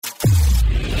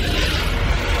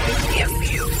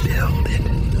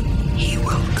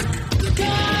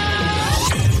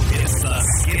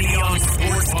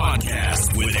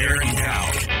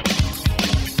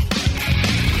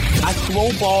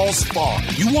throw balls far.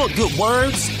 You want good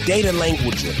words? Data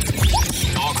languager.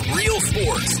 Talk real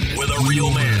sports with a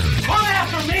real man. Come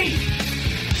after me!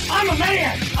 I'm a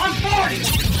man! I'm 40!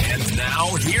 And now,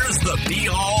 here's the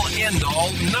be-all,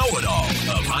 end-all, know-it-all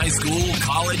of high school,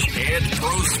 college, and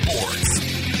pro sports.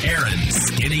 Aaron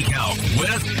Skinny Count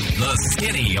with the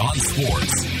Skinny on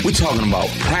Sports. We're talking about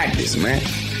practice, man.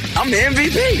 I'm the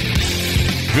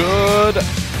MVP. Good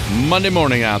Monday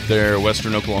morning out there,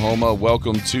 Western Oklahoma.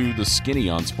 Welcome to the Skinny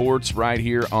on Sports right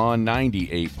here on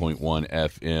 98.1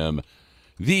 FM.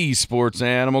 The Sports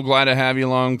Animal. Glad to have you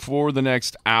along for the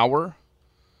next hour.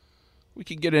 We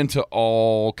could get into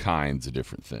all kinds of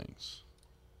different things.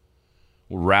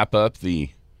 We'll wrap up the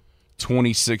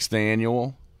 26th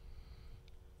annual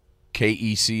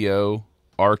KECO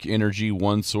Arc Energy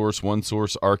One Source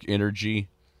Arc Energy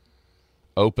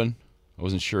Open. I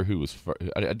wasn't sure who was first.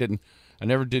 I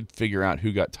never did figure out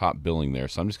who got top billing there,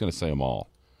 so I'm just going to say them all.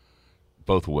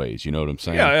 Both ways, you know what I'm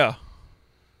saying? Yeah.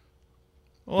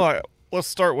 Well, let's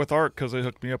start with Art because they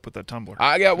hooked me up with that tumbler.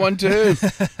 I got one too.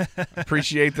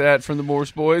 Appreciate that from the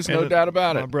Morse boys, no doubt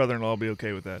about it. My brother-in-law will be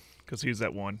okay with that because he's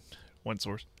that one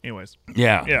source. Anyways.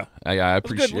 Yeah. I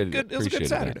appreciate it. It was a good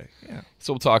Saturday. Yeah.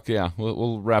 So we'll talk,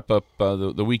 we'll wrap up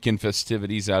the weekend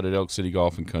festivities out at Elk City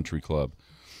Golf and Country Club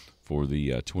for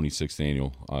the 26th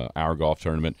annual Hour Golf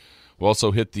Tournament. We'll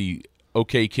also hit the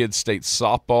OK Kids State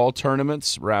softball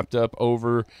tournaments wrapped up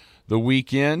over the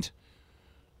weekend.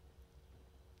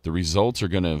 The results are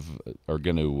going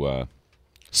to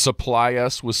supply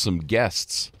us with some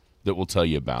guests that we'll tell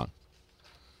you about. A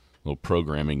little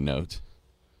programming note.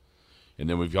 And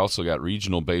then we've also got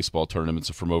regional baseball tournaments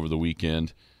from over the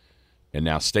weekend, and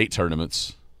now state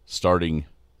tournaments starting,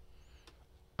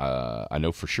 I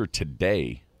know for sure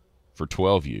today for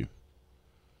 12U.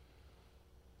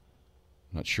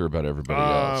 Not sure about everybody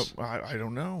else. I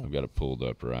don't know. I've got it pulled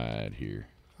up right here.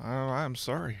 I'm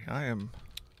sorry. I am.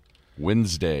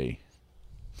 Wednesday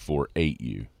for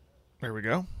 8U. There we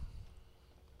go.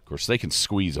 Of course, they can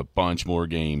squeeze a bunch more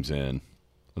games in.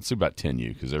 Let's see about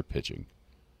 10U because they're pitching.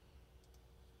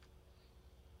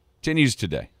 10U's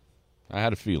today. I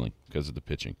had a feeling because of the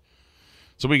pitching.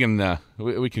 So we can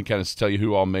kind of tell you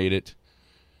who all made it,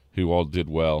 who all did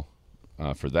well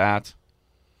for that,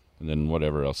 and then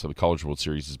whatever else. So the College World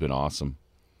Series has been awesome.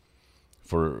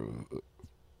 For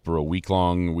a week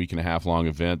and a half long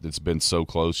event that's been so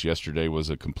close. Yesterday was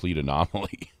a complete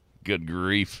anomaly. Good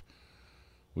grief.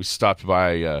 We stopped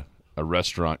by a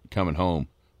restaurant coming home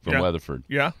from Weatherford.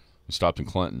 Yeah. We stopped in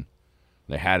Clinton.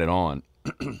 They had it on.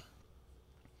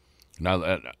 Now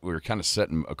that we were kind of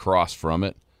sitting across from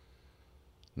it,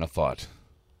 and I thought,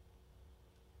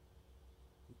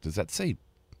 does that say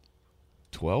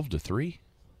 12-3?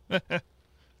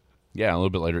 Yeah, a little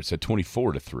bit later it said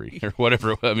 24-3 or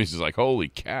whatever. I mean, it's just like, holy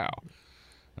cow.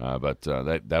 But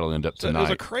that'll end up tonight. It was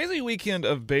a crazy weekend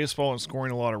of baseball and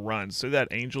scoring a lot of runs. So that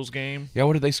Angels game. Yeah,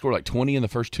 what did they score, like 20 in the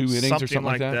first 2 innings or something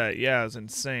like that? Yeah, it was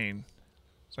insane.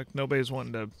 It's like nobody's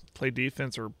wanting to play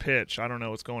defense or pitch. I don't know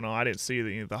what's going on. I didn't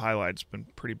see the highlights. Been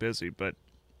pretty busy. But,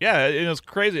 yeah, it was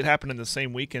crazy. It happened in the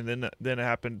same weekend. Then it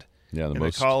happened in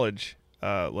the college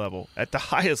level, at the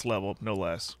highest level, no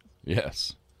less.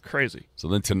 Yes. Crazy. So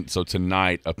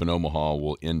tonight up in Omaha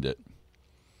we'll end it.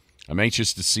 I'm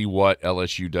anxious to see what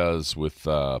LSU does with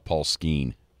Paul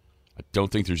Skeen. I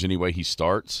don't think there's any way he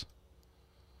starts,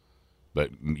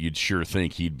 but you'd sure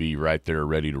think he'd be right there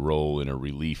ready to roll in a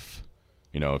relief.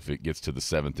 You know, if it gets to the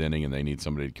 7th inning and they need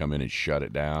somebody to come in and shut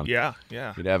it down. Yeah.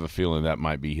 You'd have a feeling that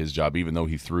might be his job, even though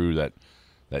he threw that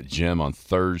gem on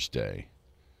Thursday.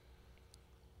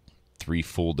 3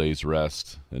 full days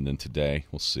rest, and then today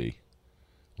we'll see.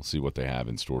 We'll see what they have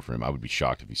in store for him. I would be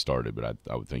shocked if he started, but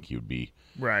I would think he would be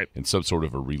in some sort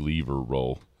of a reliever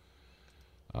role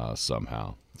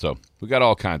somehow. So we got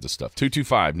all kinds of stuff.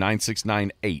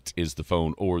 225-9698 is the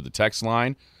phone or the text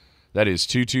line. That is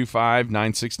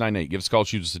 225-9698. Give us a call,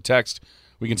 shoot us a text.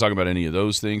 We can talk about any of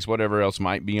those things, whatever else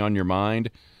might be on your mind.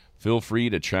 Feel free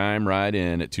to chime right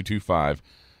in at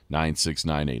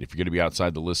 225-9698. If you're going to be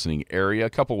outside the listening area, a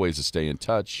couple ways to stay in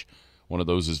touch. One of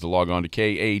those is to log on to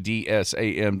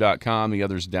kadsam.com. The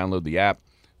other is to download the app.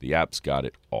 The app's got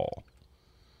it all.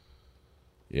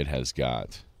 It has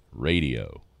got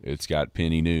radio. It's got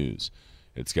Penny News.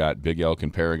 It's got Big Elk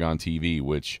and Paragon TV,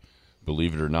 which,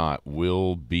 believe it or not,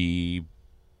 will be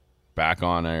back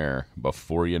on air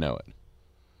before you know it.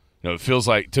 You know, it feels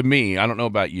like, to me, I don't know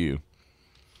about you,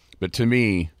 but to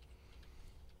me,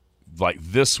 like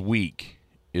this week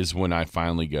is when I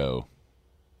finally go,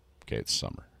 okay, it's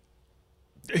summer.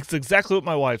 It's exactly what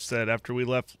my wife said after we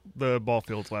left the ball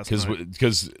fields last night.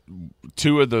 Because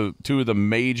two of the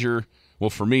major Well,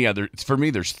 for me,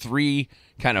 there's 3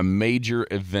 kind of major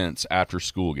events after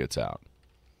school gets out.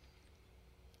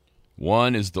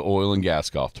 One is the oil and gas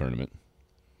golf tournament,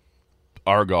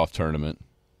 our golf tournament,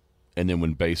 and then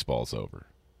when baseball's over.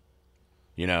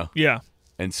 Yeah.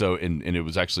 And so, and it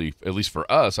was actually, at least for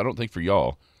us, I don't think for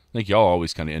y'all. I think y'all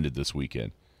always kind of ended this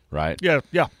weekend, right?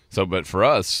 Yeah. So, but for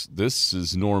us, this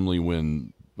is normally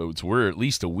when we're at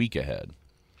least a week ahead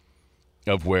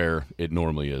of where it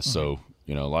normally is. So,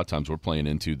 a lot of times we're playing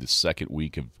into the second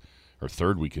week of or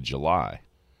third week of July.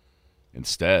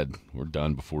 Instead, we're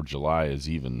done before July has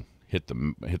even hit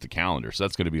the calendar. So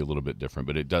that's going to be a little bit different.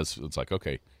 But it's like,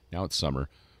 okay, now it's summer.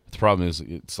 But the problem is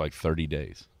it's like 30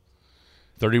 days.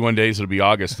 31 days it'll be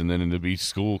August, and then it'll be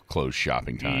school closed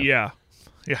shopping time. Yeah.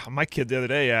 My kid the other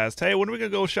day asked, "Hey, when are we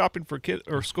gonna go shopping for kid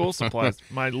or school supplies?"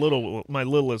 my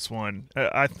littlest one.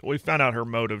 We found out her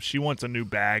motive. She wants a new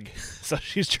bag, so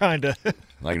she's trying to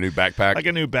like a new backpack. Like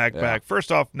a new backpack. Yeah.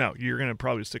 First off, no, you're gonna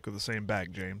probably stick with the same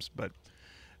bag, James. But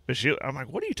I'm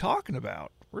like, what are you talking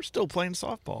about? We're still playing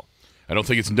softball. I don't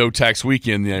think it's no tax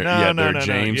weekend yet,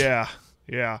 James. No.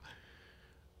 Yeah.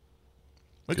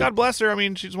 But God bless her. I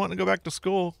mean, she's wanting to go back to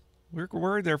school. We were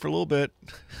worried there for a little bit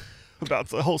about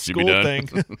the whole school thing.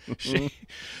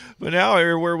 But now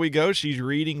everywhere we go, she's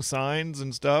reading signs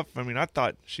and stuff. I mean,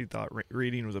 she thought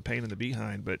reading was a pain in the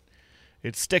behind, but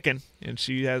it's sticking, and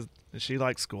she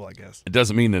likes school, I guess. It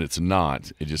doesn't mean that it's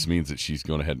not. It just means that she's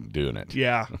going ahead and doing it.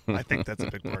 Yeah, I think that's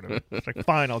a big part of it. It's like,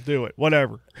 fine, I'll do it.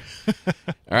 Whatever. All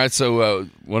right, so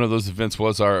one of those events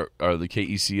was the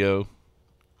KECO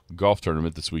golf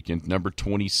tournament this weekend, number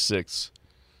 26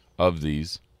 of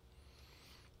these.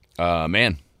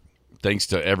 Man, thanks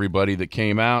to everybody that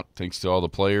came out. Thanks to all the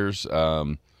players.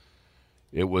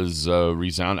 It was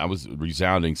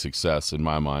resounding success in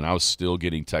my mind. I was still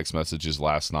getting text messages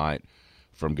last night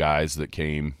from guys that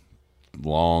came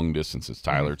long distances,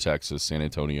 Tyler, Texas, San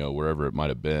Antonio, wherever it might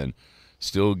have been.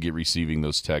 Still receiving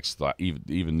those texts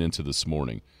even into this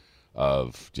morning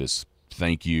of just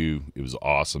thank you. It was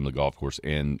awesome, the golf course,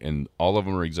 and all of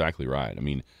them are exactly right. I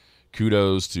mean,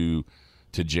 kudos to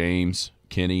James,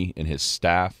 Kenny, and his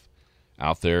staff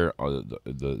out there,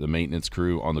 the maintenance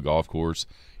crew on the golf course.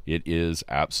 It is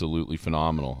absolutely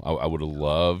phenomenal. I would have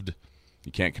loved,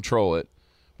 you can't control it,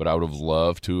 but I would have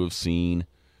loved to have seen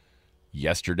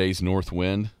yesterday's north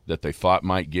wind that they thought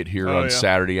might get here on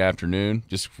Saturday afternoon,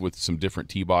 just with some different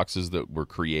tee boxes that were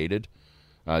created.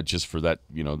 Just for that,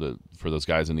 for those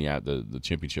guys in the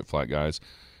championship flat guys,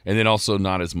 and then also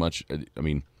not as much. I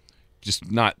mean,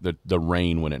 just not the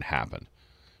rain when it happened,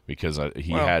 because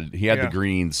he had the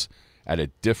greens at a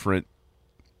different.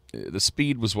 The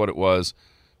speed was what it was,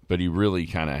 but he really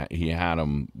he had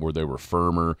them where they were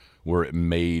firmer, where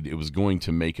it was going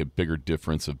to make a bigger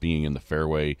difference of being in the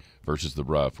fairway versus the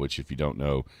rough. Which, if you don't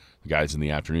know, the guys in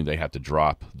the afternoon, they have to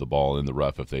drop the ball in the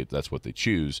rough if that's what they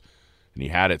choose. And he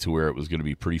had it to where it was going to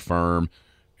be pretty firm,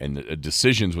 and the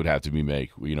decisions would have to be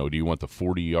made. Do you want the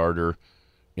 40-yarder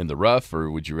in the rough,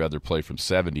 or would you rather play from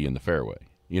 70 in the fairway?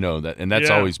 That's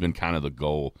always been kind of the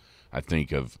goal, I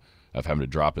think, of having to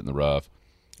drop it in the rough.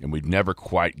 And we've never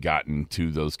quite gotten to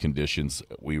those conditions.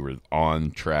 We were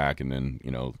on track, and then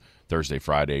Thursday,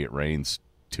 Friday, it rains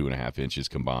 2.5 inches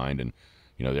combined, and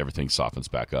everything softens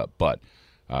back up. But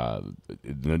I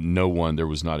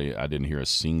didn't hear a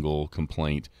single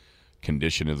complaint.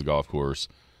 Condition of the golf course.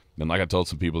 And like I told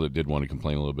some people that did want to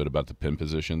complain a little bit about the pin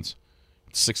positions,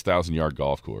 6,000-yard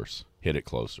golf course, hit it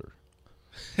closer.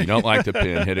 You don't like the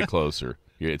pin, hit it closer.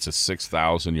 It's a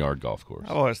 6,000-yard golf course.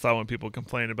 I always thought when people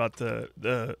complain about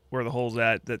the where the hole's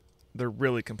at, that they're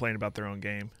really complaining about their own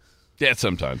game. Yeah,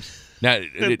 sometimes. Now,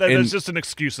 that's just an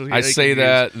excuse. I say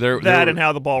that and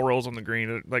how the ball rolls on the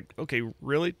green. Like, okay,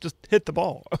 really, just hit the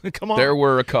ball. Come on. There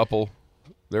were a couple.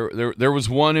 There was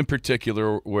one in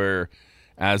particular where,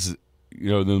 as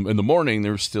in the morning,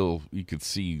 there was still, you could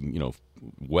see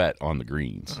wet on the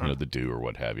greens, the dew or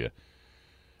what have you.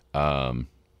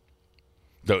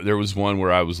 There was one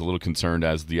where I was a little concerned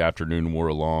as the afternoon wore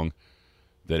along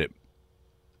that it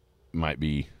might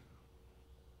be,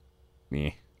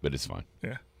 but it's fine.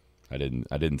 Yeah. I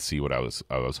didn't see what I was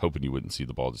hoping you wouldn't see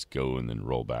the ball just go and then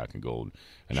roll back and go,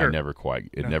 and sure. I never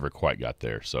quite got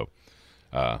there. So.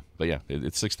 But yeah,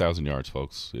 it's 6,000 yards,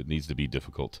 folks. It needs to be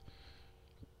difficult.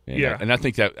 And, and I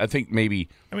think maybe.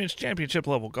 I mean, it's championship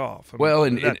level golf.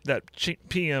 That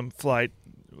PM flight.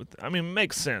 I mean, it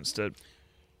makes sense to.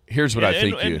 Here's what I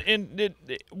think.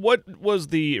 What was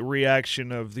the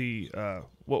reaction of the?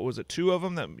 What was it? 2 of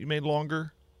them that you made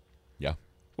longer. Yeah.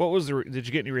 What was did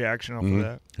you get any reaction off of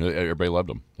that? Everybody loved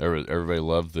them. Everybody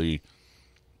loved the.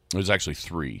 It was actually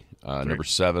 3. Number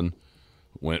 7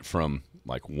 went from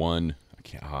like 1.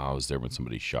 I was there when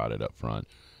somebody shot it up front,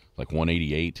 like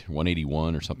 188,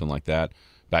 181 or something like that,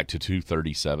 back to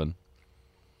 237.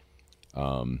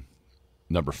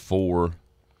 Number 4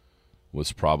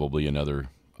 was probably another,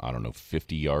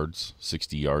 50 yards,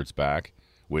 60 yards back,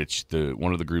 which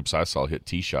one of the groups I saw hit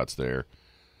tee shots there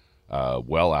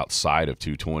well outside of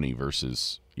 220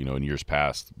 versus, in years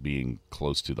past being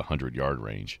close to the 100-yard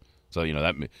range. So,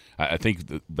 I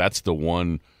think that's the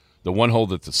one hole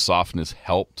that the softness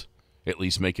helped at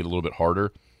least make it a little bit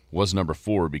harder was number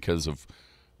 4 because of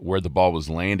where the ball was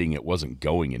landing. It wasn't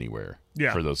going anywhere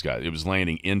for those guys. It was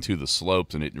landing into the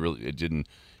slopes, and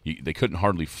they couldn't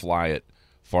hardly fly it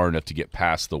far enough to get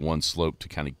past the one slope to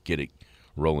kind of get it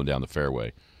rolling down the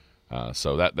fairway.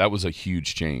 So that was a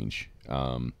huge change.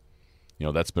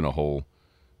 That's been a hole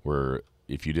where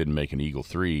if you didn't make an Eagle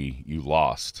 3, you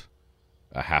lost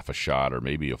a half a shot or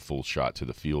maybe a full shot to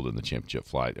the field in the championship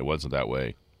flight. It wasn't that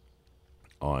way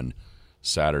on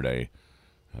Saturday.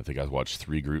 I think I watched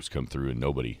 3 groups come through and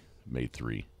nobody made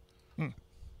 3,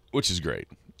 which is great.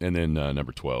 And then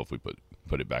number 12, we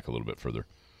put it back a little bit further.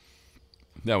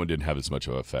 That one didn't have as much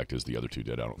of an effect as the other 2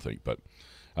 did, I don't think. But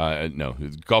no,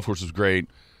 the golf course was great.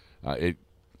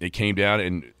 It came down,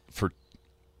 and for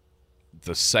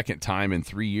the second time in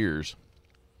 3 years,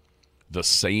 the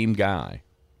same guy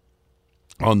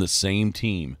on the same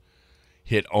team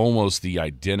hit almost the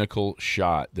identical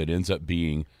shot that ends up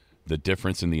being the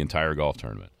difference in the entire golf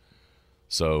tournament.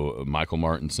 So Michael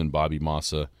Martinson, Bobby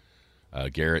Massa,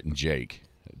 Garrett and Jake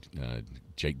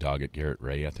Doggett, Garrett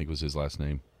Ray, I think was his last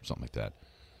name, something like that.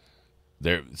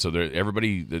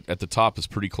 Everybody at the top is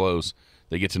pretty close.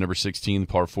 They get to number 16, the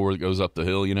par 4 that goes up the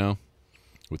hill, Yeah.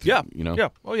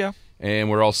 Oh, yeah. And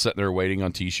we're all sitting there waiting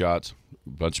on tee shots. A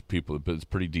bunch of people, but it's a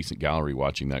pretty decent gallery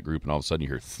watching that group, and all of a sudden you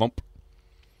hear thump,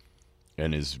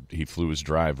 and he flew his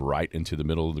drive right into the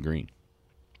middle of the green.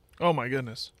 Oh, my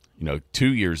goodness.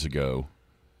 2 years ago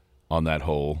on that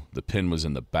hole, the pin was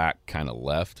in the back kind of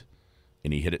left,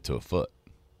 and he hit it to a foot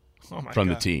from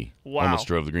the tee. Wow. Almost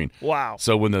drove the green. Wow.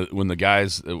 So when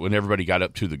everybody got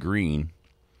up to the green,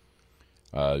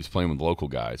 he was playing with local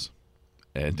guys,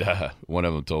 and one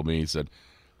of them told me, he said,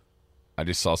 I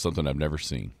just saw something I've never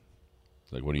seen.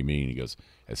 Like, what do you mean? He goes,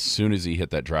 as soon as he hit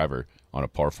that driver on a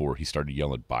par 4, he started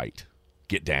yelling, "Bite,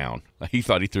 get down!" He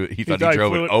thought he drove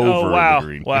it over the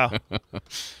green. Wow.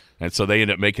 And so they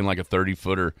ended up making like a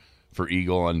 30-footer for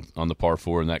Eagle on the par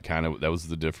 4, and that was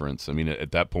the difference. I mean,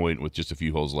 at that point, with just a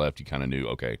few holes left, you kind of knew,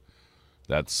 okay,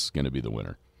 that's going to be the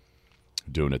winner.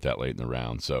 Doing it that late in the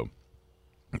round, so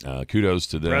kudos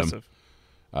to them. Impressive.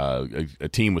 A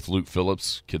team with Luke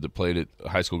Phillips, kid that played at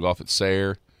high school golf at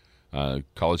Sayre,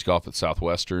 college golf at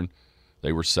Southwestern.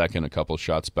 They were second, a couple of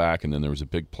shots back, and then there was a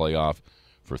big playoff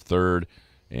for third.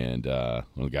 And one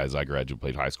of the guys I graduated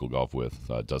played high school golf with,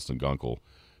 Dustin Gunkel,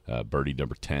 birdied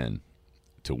number 10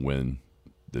 to win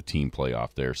the team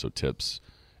playoff there. So Tips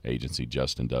agency,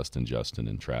 Justin,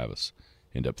 and Travis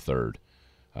end up third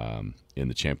in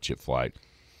the championship flight.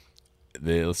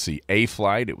 Let's see, A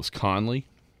flight, it was Conley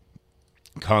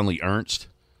Ernst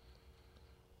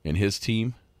and his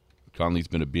team. Conley's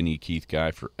been a Benny Keith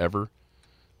guy forever.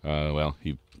 Or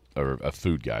a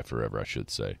food guy forever, I should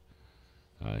say.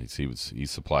 He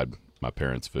supplied my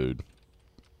parents' food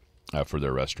for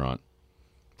their restaurant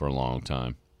for a long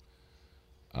time.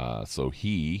 So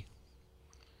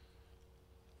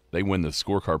they win the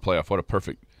scorecard playoff. What a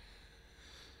perfect!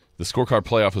 The scorecard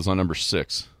playoff was on number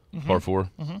 6, par 4.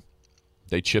 Mm-hmm.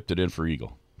 They chipped it in for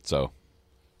Eagle. So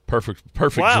perfect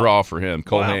draw for him.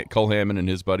 Cole Hammond and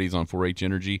his buddies on 4H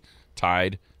Energy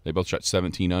tied. They both shot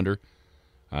 17 under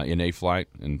in A flight,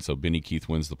 and so Benny Keith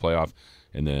wins the playoff.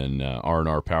 And then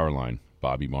R&R Powerline,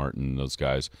 Bobby Martin, those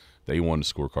guys, they won the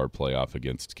scorecard playoff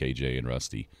against KJ and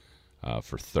Rusty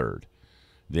for third.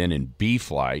 Then in B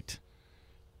flight,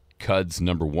 Cud's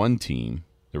number 1 team,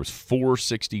 there was 4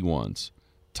 61s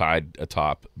tied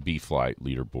atop B flight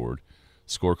leaderboard.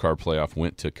 Scorecard playoff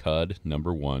went to Cud,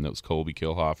 number 1. That was Colby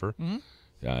Kilhofer,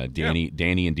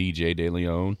 Danny and DJ De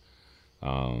Leon,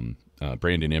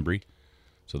 Brandon Embry.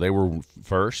 So they were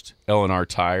first. L&R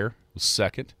Tire was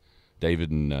second.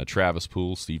 David and Travis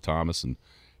Poole, Steve Thomas, and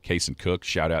Case and Cook.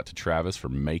 Shout out to Travis for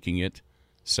making it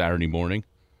Saturday morning.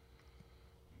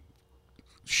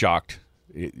 Shocked.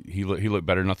 He looked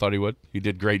better than I thought he would. He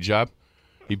did a great job.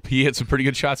 He hit some pretty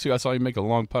good shots, too. I saw him make a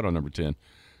long putt on number 10.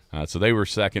 So they were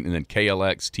second. And then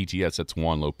KLX, TTS, that's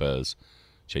Juan Lopez,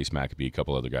 Chase McAbee, a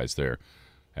couple other guys there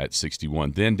at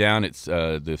 61. Then down, it's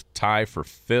the tie for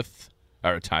first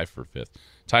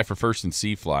in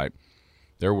C flight.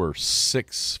 There were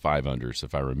 6 5-unders,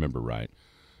 if I remember right.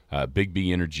 Big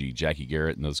B Energy, Jackie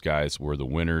Garrett, and those guys were the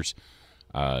winners.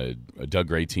 Doug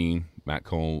Gray team, Matt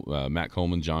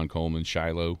Coleman, John Coleman,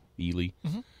 Shiloh, Ely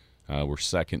were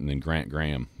second, and then Grant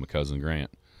Graham, my cousin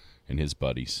Grant, and his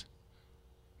buddies.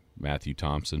 Matthew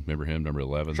Thompson, remember him, number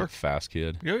 11, Sure. the fast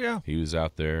kid? Yeah. He was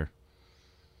out there.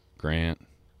 Grant,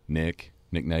 Nick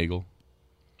Nagel.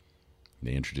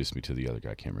 They introduced me to the other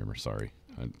guy. I can't remember. Sorry.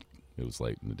 It was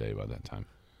late in the day by that time.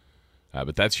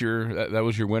 But that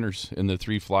was your winners in the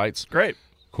 3 flights. Great.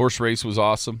 Course race was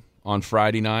awesome. On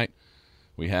Friday night,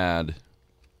 we had,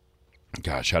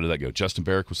 how did that go? Justin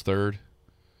Barrick was third.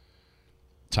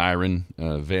 Tyron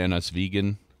Van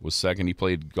Vegan was second. He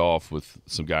played golf with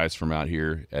some guys from out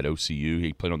here at OCU.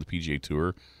 He played on the PGA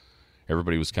Tour.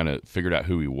 Everybody was kind of figured out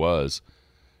who he was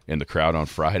in the crowd on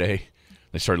Friday.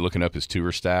 They started looking up his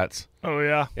tour stats. Oh,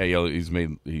 yeah. Yeah,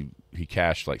 he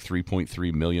cashed like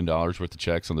 $3.3 million worth of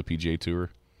checks on the PGA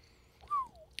Tour.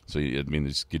 So, I mean,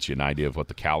 this gets you an idea of what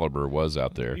the caliber was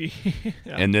out there. Yeah.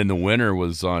 And then the winner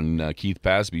was on Keith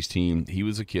Pasby's team. He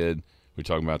was a kid. We're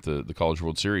talking about the College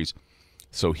World Series.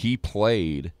 So he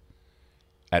played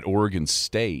at Oregon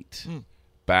State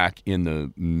back in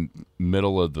the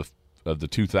middle of the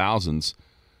 2000s.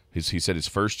 He said his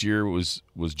first year was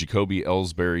Jacoby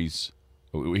Ellsbury's.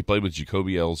 He played with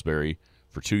Jacoby Ellsbury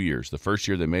for 2 years. The first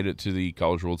year they made it to the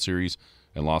College World Series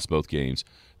and lost both games.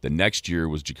 The next year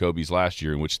was Jacoby's last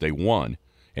year, in which they won,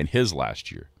 and his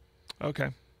last year.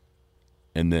 Okay.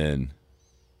 And then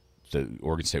the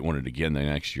Oregon State won it again the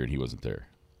next year, and he wasn't there.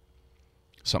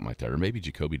 Something like that. Or maybe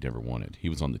Jacoby never won it. He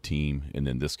was on the team, and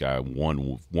then this guy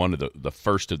won one of the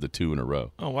first of the 2 in a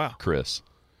row. Oh, wow. Chris.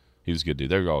 He was a good dude.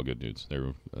 They were all good dudes. They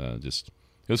were it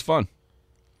was fun.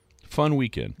 Fun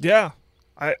weekend. Yeah.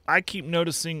 I keep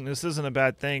noticing, this isn't a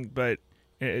bad thing, but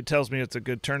it tells me it's a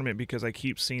good tournament because I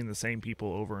keep seeing the same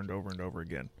people over and over and over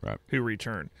again who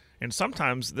return. And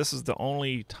sometimes this is the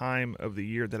only time of the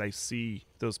year that I see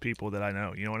those people that I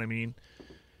know. You know what I mean?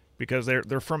 Because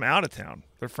they're from out of town.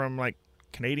 They're from like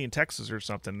Canadian Texas or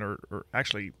something, or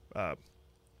actually,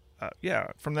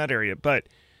 from that area. But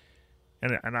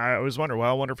and I always wonder,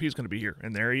 well, I wonder if he's going to be here.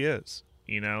 And there he is.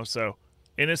 You know, so.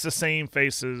 And it's the same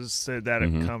faces that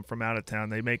have come from out of town.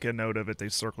 They make a note of it. They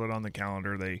circle it on the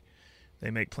calendar. They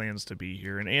make plans to be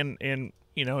here. And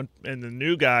you know, and the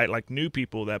new guy, like new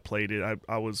people that played it,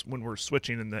 I was, when we're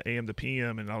switching in the AM to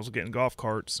PM, and I was getting golf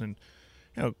carts, and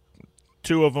you know,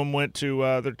 2 of them went to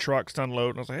their trucks to unload.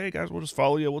 And I was like, hey guys, we'll just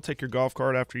follow you. We'll take your golf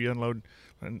cart after you unload,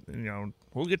 and you know,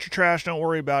 we'll get your trash. Don't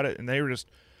worry about it. And they were just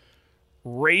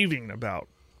raving about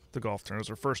the golf tournament.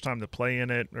 It was their first time to play in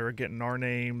it. They were getting our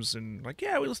names and like,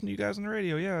 yeah, we listen to you guys on the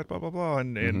radio. Yeah, blah blah blah.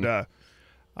 And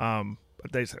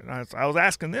but they said, I was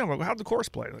asking them, like, how'd the course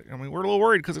play? Like, I mean, we're a little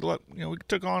worried because we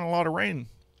took on a lot of rain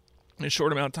in a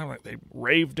short amount of time. Like, they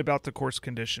raved about the course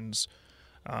conditions,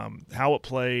 how it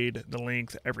played, the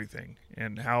length, everything,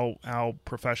 and how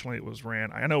professionally it was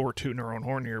ran. I know we're tooting our own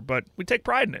horn here, but we take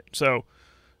pride in it. So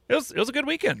it was a good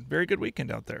weekend, very good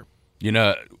weekend out there. You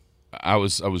know, I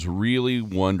was really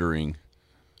wondering,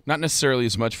 not necessarily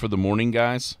as much for the morning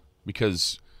guys,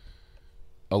 because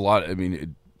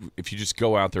if you just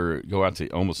go out to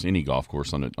almost any golf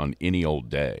course on any old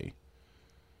day,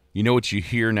 you know what you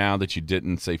hear now that you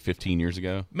didn't say 15 years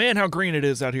ago? Man, how green it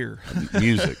is out here.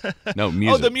 Music. No,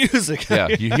 music. Oh, the music. Yeah,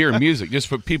 you hear music. Just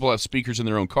for people have speakers in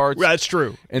their own cars. That's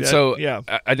true. And yeah.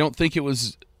 I don't think it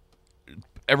was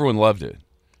 – everyone loved it.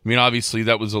 I mean, obviously,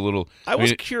 that was a little. I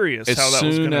was curious how that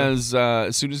was going to.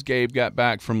 As soon as Gabe got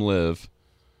back from LIV,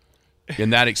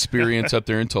 and that experience up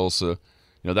there in Tulsa,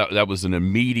 you know, that was an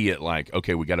immediate like,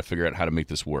 okay, we got to figure out how to make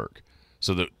this work.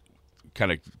 So that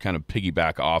kind of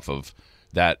piggyback off of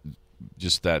that,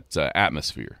 just that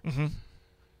atmosphere,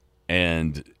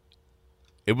 and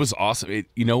it was awesome.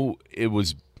 There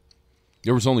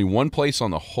was only one place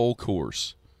on the whole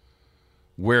course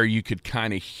where you could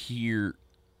kind of hear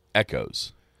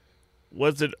echoes.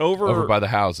 Was it over by the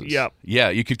houses? Yeah.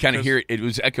 Yeah, you could kind of hear it. It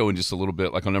was echoing just a little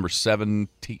bit, like on number 7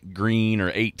 green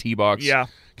or 8 tee box. Yeah.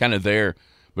 Kind of there.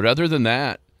 But other than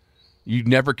that, you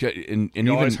never could. And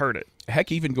you always heard it. Heck,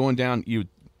 even going down,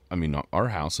 our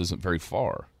house isn't very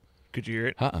far. Could you hear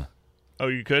it? Uh-uh. Oh,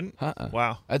 you couldn't? Uh-uh.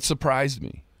 Wow. That surprised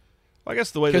me. Well, I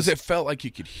guess the way because it felt like you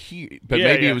could hear, but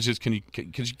maybe it was just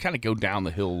because you kind of go down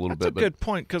the hill a little bit. That's a good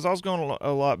point, because I was going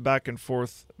a lot back and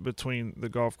forth between the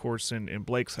golf course and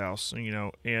Blake's house,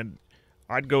 and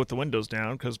I'd go with the windows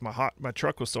down because my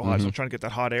truck was so hot, so I was trying to get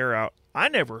that hot air out. I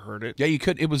never heard it. Yeah, you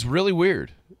could. It was really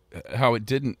weird how it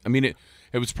didn't. I mean, it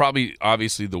was probably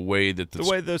obviously the way that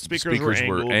the speakers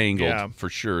were angled for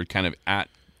sure, kind of at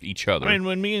each other. I mean,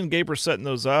 when me and Gabe were setting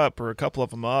those up, or a couple of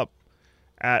them up,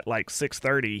 at like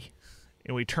 6:30.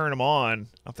 and we turn them on.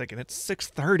 I'm thinking, it's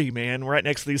 6:30, man. We're right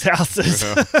next to these houses.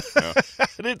 Yeah.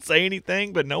 I didn't say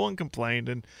anything, but no one complained,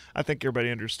 and I think everybody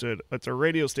understood. It's a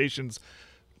radio station's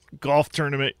golf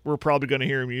tournament. We're probably going to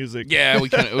hear music. Yeah,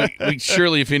 we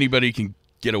surely, if anybody can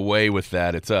get away with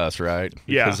that, it's us, right?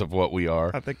 Because Yeah. of what we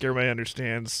are. I think everybody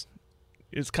understands.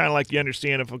 It's kind of like you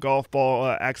understand if a golf ball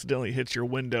accidentally hits your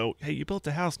window. Hey, you built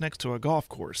a house next to a golf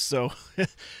course, so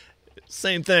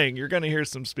same thing. You're going to hear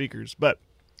some speakers, but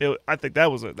I think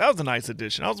that was a nice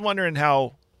addition. I was wondering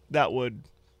how that would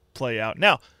play out.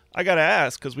 Now, I got to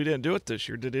ask, because we didn't do it this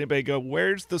year. Did anybody go,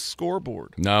 where's the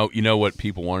scoreboard? No, you know what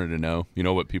people wanted to know? You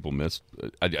know what people missed?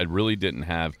 I really didn't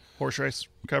have Horse race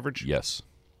coverage? Yes.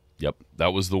 Yep.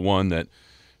 That was the one that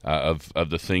of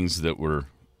the things that were,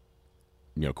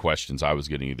 questions I was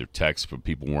getting, either texts from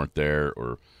people who weren't there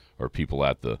or people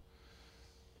at the,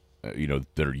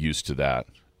 that are used to that.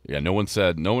 Yeah, no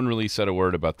one really said a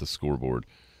word about the scoreboard,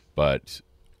 but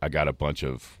I got a bunch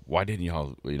of, why didn't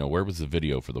y'all, where was the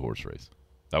video for the horse race?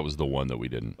 That was the one that we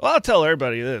didn't. Well, I'll tell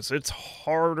everybody this. It's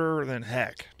harder than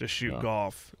heck to shoot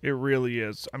golf. It really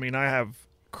is. I mean, I have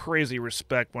crazy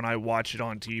respect when I watch it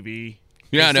on TV.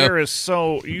 Yeah, I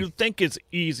know. You think it's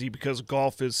easy because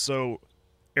golf is so,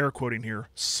 air quoting here,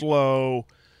 slow.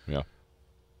 Yeah.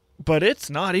 But it's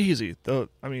not easy.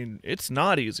 It's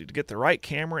not easy to get the right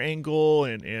camera angle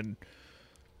and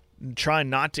try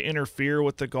not to interfere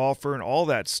with the golfer and all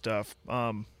that stuff.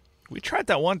 We tried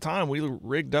that one time. We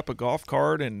rigged up a golf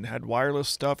cart and had wireless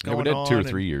stuff going on. Yeah, we did 2 or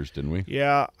 3 years, didn't we?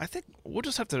 Yeah, I think we'll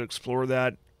just have to explore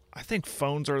that. I think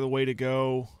phones are the way to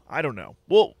go. I don't know.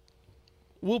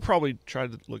 We'll probably try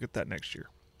to look at that next year,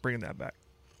 bringing that back.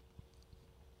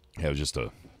 Yeah, it was just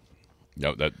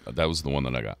that was the one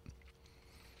that I got.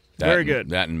 Very good.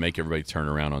 That and make everybody turn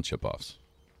around on chip-offs,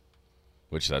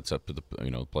 which that's up to the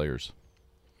players.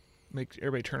 Make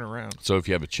everybody turn around. So if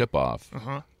you have a chip-off,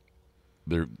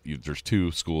 there's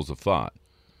 2 schools of thought.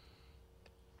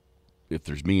 If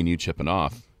there's me and you chipping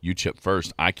off, you chip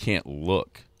first. I can't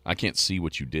look. I can't see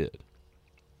what you did.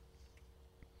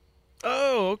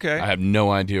 Oh, okay. I have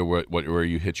no idea where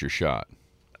you hit your shot.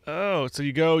 Oh, so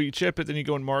you chip it, then you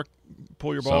go and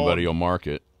pull your ball. Somebody will mark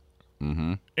it.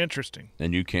 Mm-hmm. Interesting.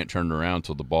 And you can't turn around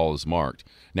until the ball is marked.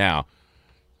 Now,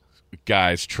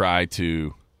 guys try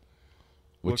to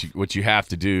what you have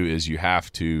to do is you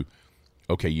have to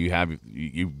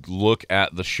you look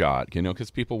at the shot, because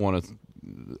people want to.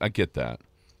 I get that.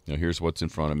 Here's what's in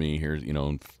front of me. Here's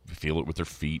feel it with their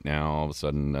feet. Now all of a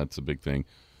sudden that's a big thing.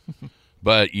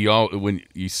 But when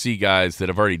you see guys that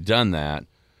have already done that,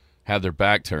 have their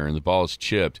back turned, the ball is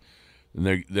chipped,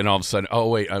 and then all of a sudden, oh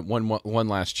wait, one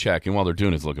last check, and while they're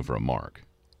doing it is looking for a mark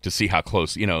to see how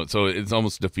close. So it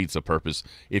almost defeats the purpose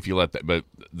if you let that. But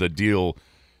the deal,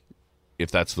 if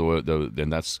that's then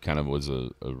that's kind of was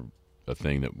a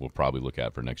thing that we'll probably look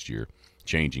at for next year,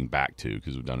 changing back to,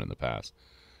 because we've done it in the past.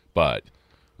 But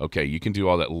okay, you can do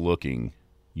all that looking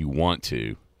you want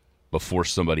to before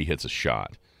somebody hits a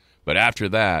shot. But after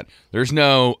that, there's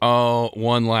no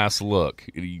one last look.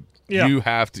 You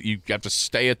have to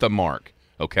stay at the mark.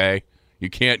 Okay,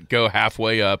 you can't go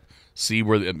halfway up, see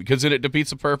where because then it defeats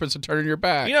the purpose of turning your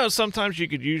back. Sometimes you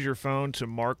could use your phone to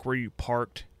mark where you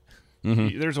parked.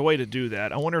 Mm-hmm. There's a way to do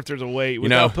that. I wonder if there's a way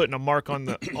without putting a mark on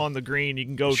the green. You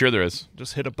can go. Sure, there is.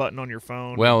 Just hit a button on your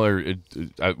phone. Well,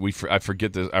 I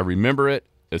forget this. I remember it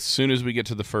as soon as we get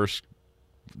to the first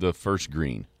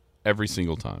green every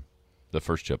single time. The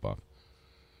first chip off.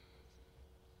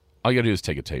 All you got to do is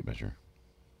take a tape measure.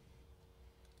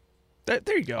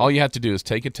 There you go. All you have to do is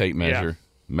take a tape measure,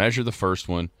 measure the first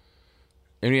one,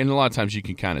 and a lot of times you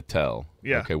can kind of tell,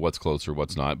 okay, what's closer,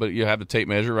 what's not. But you have the tape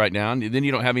measure right now, and then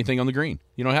you don't have anything on the green.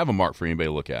 You don't have a mark for anybody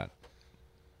to look at.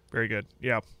 Very good.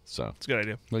 Yeah. So it's a good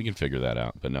idea. We can figure that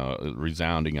out. But no,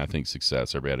 resounding, I think,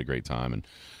 success. Everybody had a great time, and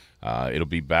it'll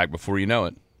be back before you know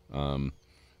it.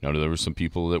 There were some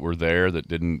people that were there that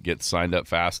didn't get signed up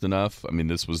fast enough. I mean,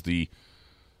 this was the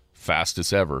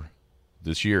fastest ever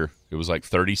this year. It was like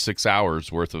 36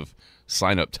 hours worth of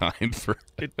sign-up time for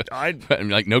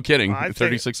no kidding,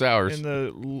 36 hours. In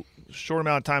the short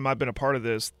amount of time I've been a part of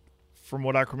this, from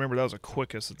what I can remember, that was the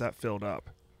quickest that filled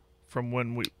up. From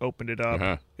when we opened it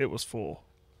up, It was full.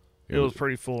 It was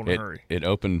pretty full in a hurry. It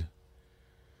opened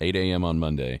 8 a.m. on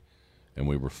Monday, and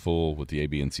we were full with the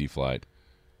ABC flight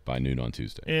by noon on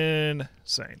Tuesday.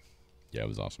 Insane. Yeah, it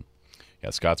was awesome. Yeah,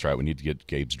 Scott's right. We need to get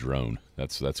Gabe's drone.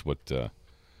 That's what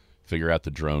figure out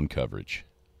the drone coverage.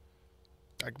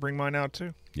 I can bring mine out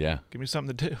too. Yeah. Give me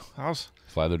something to do.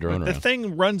 Fly the drone around. The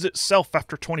thing runs itself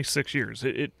after 26 years.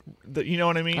 You know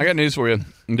what I mean? I got news for you.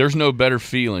 There's no better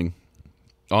feeling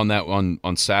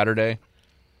on Saturday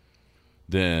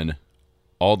than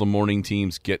All the morning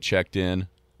teams get checked in.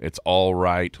 It's all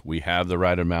right. We have the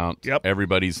right amount. Yep.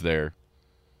 Everybody's there.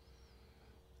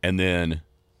 And then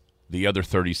the other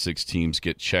 36 teams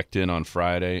get checked in on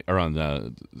Friday or on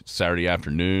the Saturday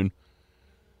afternoon.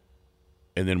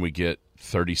 And then we get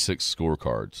 36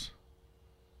 scorecards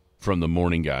from the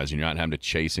morning guys. You're not having to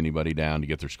chase anybody down to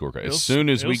get their scorecard. As soon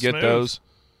as we get those,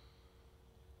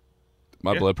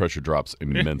 my blood pressure drops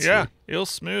immensely. Yeah, it'll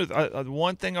smooth.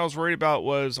 One thing I was worried about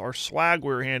was our swag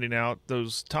we were handing out,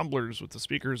 those tumblers with the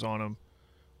speakers on them,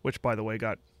 which, by the way,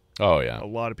 got a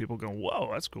lot of people going,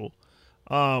 whoa, that's cool.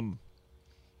 I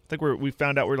think we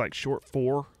found out we're like short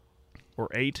 4 or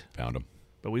 8. Found them.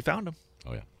 But we found them.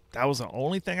 Oh, yeah. That was the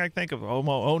only thing I could think of. Oh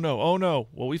no.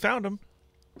 Well, we found them.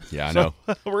 Yeah, I know.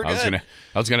 We're good.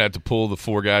 I was gonna have to pull the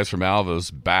 4 guys from Alva's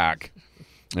back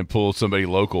and pull somebody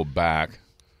local back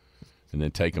and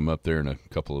then take them up there in a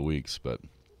couple of weeks. But,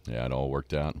 yeah, it all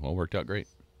worked out. All worked out great.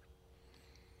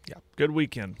 Yeah, good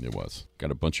weekend. It was.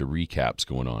 Got a bunch of recaps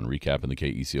going on. Recapping the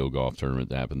KECO golf tournament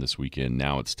that happened this weekend.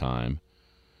 Now it's time.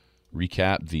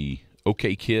 Recap the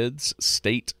OK Kids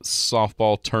state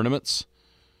softball tournaments.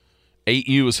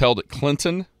 8U was held at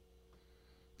Clinton.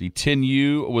 The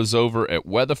 10U was over at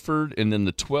Weatherford, and then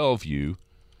the 12U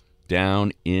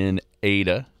down in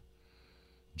Ada.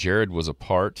 Jared was a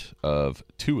part of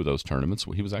 2 of those tournaments.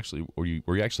 He was actually were you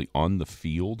actually on the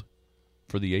field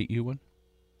for the 8U one?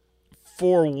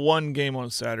 For one game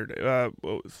on Saturday.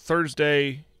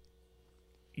 Thursday,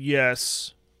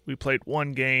 yes, we played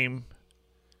one game.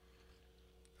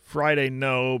 Friday,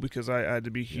 no, because I had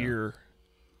to be here.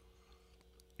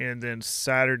 And then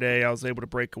Saturday, I was able to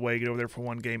break away, get over there for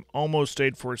one game. Almost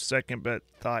stayed for a second, but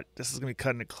thought this is going to be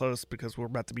cutting it close because we're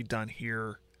about to be done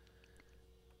here.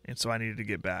 And so I needed to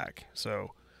get back.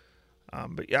 So,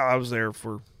 but yeah, I was there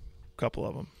for a couple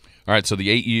of them. All right, so the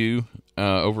 8U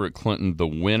over at Clinton, the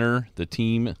winner, the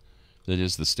team that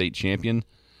is the state champion,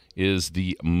 is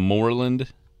the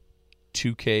Moreland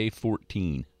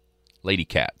 2K14 Lady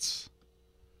Cats.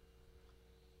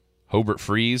 Hobart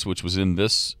Freeze, which was in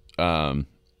this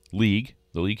league,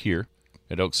 the league here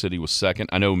at Elk City, was second.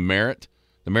 I know Merritt,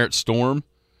 the Merritt Storm,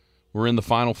 were in the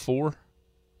Final Four.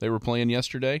 They were playing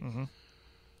yesterday. Mm-hmm.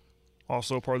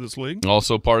 Also part of this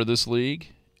league.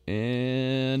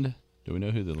 And do we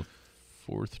know who the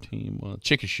 4th team was?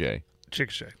 Chickasha.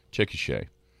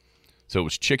 So it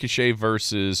was Chickasha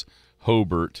versus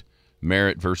Hobart,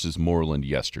 Merritt versus Moreland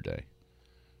yesterday.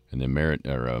 And then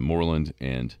Moreland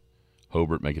and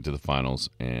Hobart make it to the finals,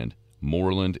 and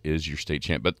Moreland is your state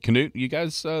champ. But Canute, you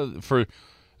guys, for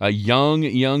a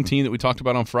young team that we talked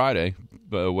about on Friday,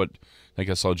 I think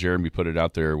I saw Jeremy put it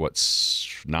out there,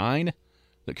 9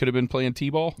 that could have been playing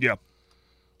T-ball? Yeah.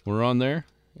 We're on there,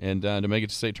 and to make it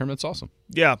to state tournament, that's awesome.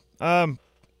 Yeah.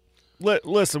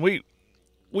 Listen, we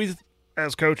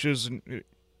as coaches, and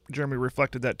Jeremy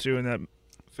reflected that too in that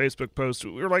Facebook post,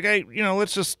 we were like, hey,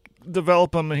 let's just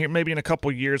develop them here. Maybe in a couple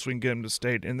of years we can get them to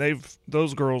state. And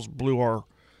those girls blew our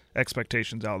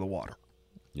expectations out of the water.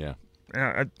 Yeah.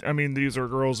 I mean, these are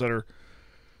girls that are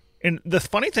 – and the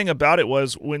funny thing about it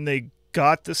was when they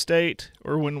got the state,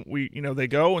 or when they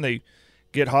go and they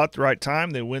get hot at the right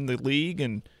time, they win the league,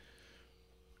 and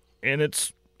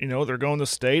it's, they're going to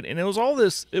state. And it was all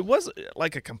this – it was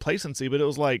like a complacency, but it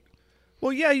was like,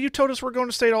 well, yeah, you told us we're going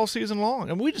to state all season long.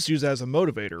 And we just use that as a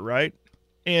motivator, right?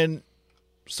 And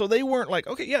so they weren't like,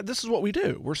 okay, yeah, this is what we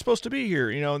do. We're supposed to be here.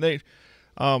 And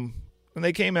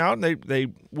they came out and they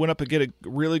went up to get a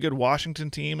really good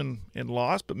Washington team and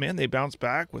lost. But, man, they bounced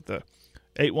back with a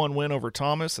 8-1 win over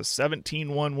Thomas, a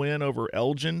 17-1 win over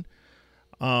Elgin.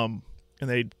 And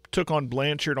they took on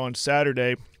Blanchard on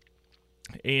Saturday.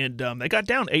 And they got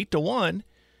down 8-1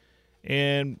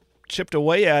 and chipped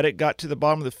away at it, got to the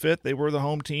bottom of the 5th. They were the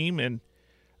home team, and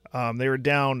they were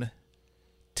down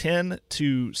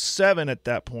 10-7 at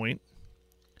that point,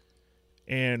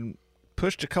 and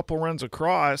pushed a couple runs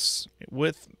across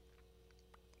with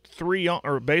 3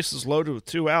 bases loaded with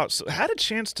 2 outs. So had a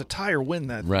chance to tie or win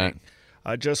that thing.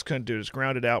 Just couldn't do it. Just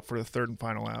grounded out for the 3rd and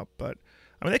final out. But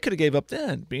I mean, they could have gave up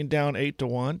then, being down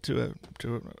 8-1 to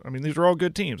I mean, these are all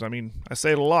good teams. I mean, I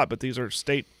say it a lot, but these are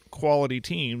state quality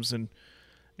teams, and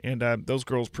those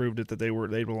girls proved it that they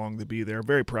belonged to be there.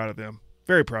 Very proud of them.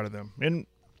 Very proud of them. And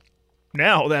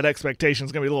now that expectation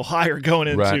is going to be a little higher going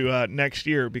into next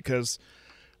year, because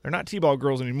they're not T-ball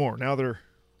girls anymore. Now they're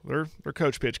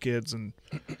coach pitch kids, and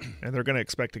they're going to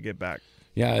expect to get back.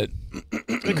 Yeah.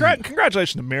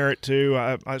 Congratulations to Merritt too.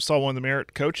 I saw one of the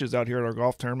Merritt coaches out here at our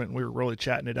golf tournament, and we were really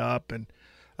chatting it up. And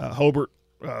Hobart,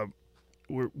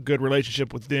 we're good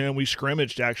relationship with them. We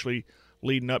scrimmaged actually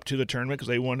leading up to the tournament because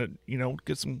they wanted,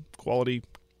 get some quality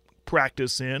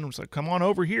practice in. It's like, come on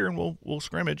over here and we'll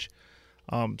scrimmage.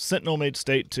 Sentinel made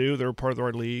state too. They're part of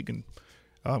our league,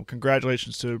 and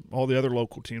congratulations to all the other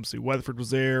local teams. See, Weatherford was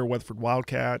there, Weatherford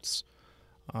Wildcats.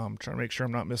 Trying to make sure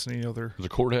I'm not missing any other. Was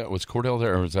Cordell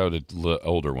there, or was that the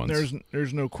older ones?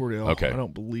 There's no Cordell. Okay, I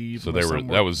don't believe. So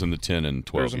that was in the 10 and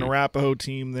 12. There's an Arapahoe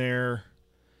team there.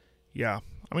 Yeah,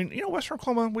 I mean, Western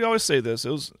Oklahoma. We always say this.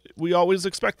 We always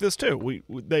expect this too.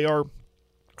 They are.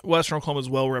 Western Oklahoma is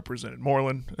well represented.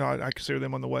 Moreland, I consider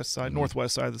them on the west side,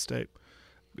 northwest side of the state,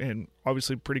 and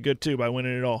obviously pretty good too by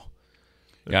winning it all.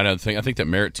 Yeah, I think that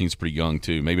Merritt team's pretty young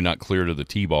too. Maybe not clear to the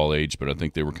T-ball age, but I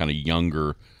think they were kind of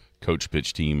younger. Coach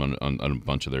pitch team on a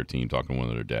bunch of their team, talking to one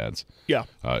of their dads,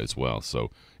 as well. So,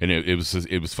 and it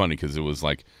was funny because it was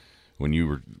like when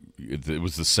it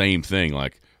was the same thing.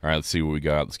 Like, all right, let's see what we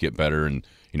got, let's get better, and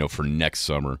for next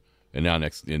summer, and now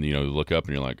you look up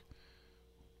and you're like,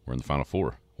 we're in the Final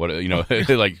Four. What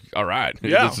like, all right,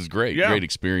 this is great, great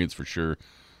experience for sure,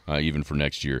 even for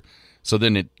next year. So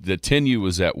then the 10U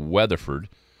was at Weatherford,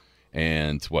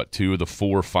 and two of the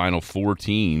 4 Final Four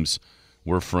teams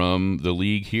were from the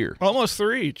league here. Almost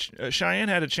 3. Cheyenne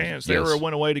had a chance. They were a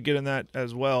win away to get in that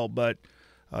as well, but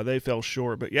they fell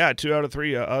short. But, 2 out of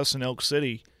 3, us and Elk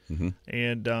City. Mm-hmm.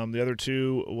 And the other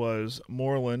 2 was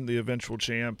Moreland, the eventual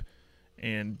champ,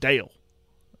 and Dale.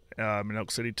 And Elk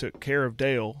City took care of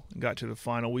Dale and got to the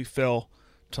final. We fell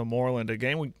to Moreland. A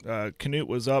game Canute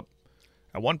was up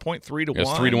at 1 point 3-1. It was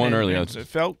 3-1 early. It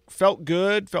felt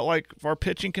good. Felt like our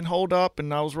pitching can hold up,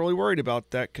 and I was really worried about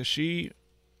that because she –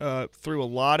 threw a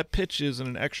lot of pitches in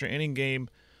an extra inning game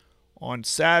on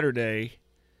Saturday.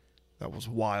 That was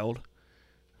wild.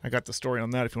 I got the story on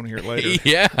that if you want to hear it later.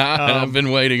 Yeah, I've been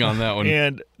waiting on that one.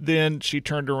 And then she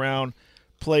turned around,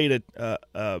 played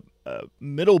a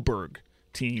Middleburg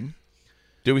team.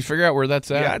 Did we figure out where that's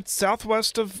at? Yeah, it's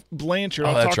southwest of Blanchard. Oh,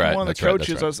 I was talking to one of the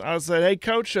coaches. Right. I said, hey,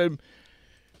 Coach,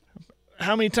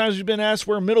 how many times have you been asked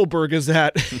where Middleburg is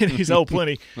at? And he's,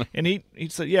 plenty. And he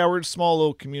said, yeah, we're a small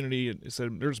little community. He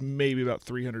said there's maybe about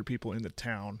 300 people in the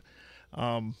town.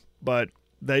 But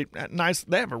they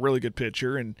have a really good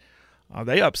pitcher, and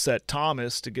they upset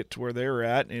Thomas to get to where they're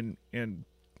at. And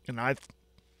I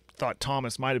thought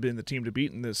Thomas might have been the team to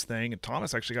beat in this thing. And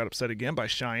Thomas actually got upset again by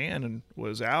Cheyenne and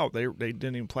was out. They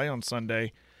didn't even play on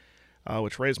Sunday,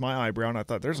 which raised my eyebrow. And I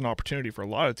thought there's an opportunity for a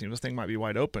lot of teams. This thing might be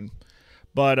wide open.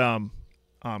 But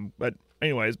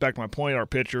anyways, back to my point, our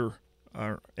pitcher,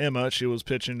 Emma, she was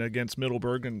pitching against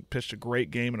Middleburg and pitched a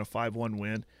great game in a 5-1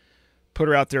 win. Put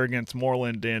her out there against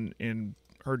Moreland, and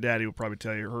her daddy will probably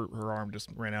tell you her arm just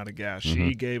ran out of gas. Mm-hmm.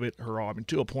 She gave it her all. I mean,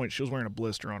 to a point, she was wearing a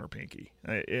blister on her pinky.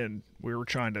 And we were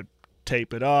trying to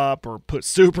tape it up or put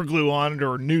super glue on it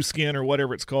or new skin or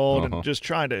whatever it's called, and just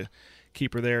trying to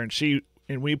keep her there.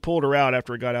 And we pulled her out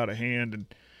after it got out of hand, and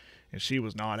she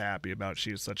was not happy about it.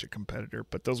 She was such a competitor.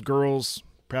 But those girls,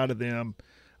 proud of them.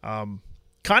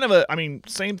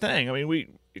 Same thing. I mean,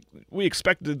 we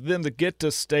expected them to get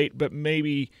to state, but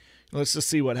maybe let's just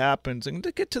see what happens. And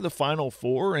to get to the Final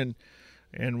Four, and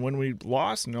when we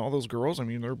lost, and all those girls, I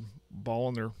mean, they're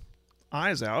bawling their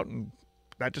eyes out, and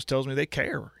that just tells me they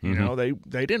care. You know,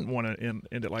 they didn't want to end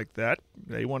it like that.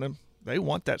 They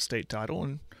want that state title,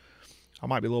 and I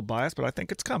might be a little biased, but I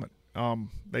think it's coming.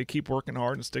 They keep working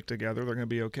hard and stick together, they're going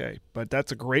to be okay. But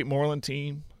that's a great Moreland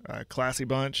team, classy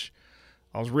bunch.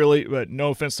 But no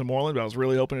offense to Moreland, but I was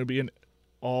really hoping it would be an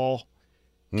all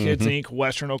Kids Inc.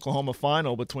 Western Oklahoma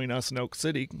final between us and Elk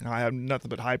City. I have nothing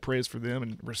but high praise for them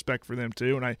and respect for them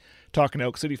too. And I talking to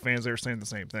Elk City fans, they're saying the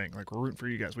same thing. Like, we're rooting for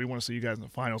you guys. We want to see you guys in the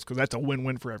finals because that's a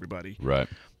win-win for everybody. Right.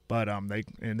 But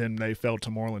then they fell to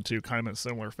Moreland too, kind of in a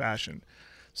similar fashion.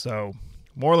 So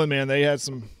Moreland, man, they had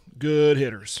some good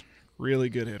hitters. Really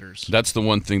good hitters. That's the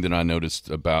one thing that I noticed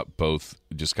about both,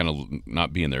 just kind of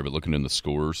not being there, but looking in the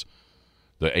scores.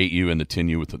 The 8U and the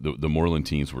 10U with the Moreland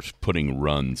teams were putting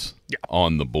runs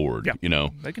on the board. Yeah. You know,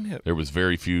 they can hit. There was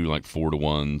very few like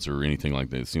 4-1s or anything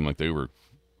like that. It seemed like they were,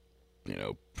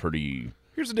 pretty.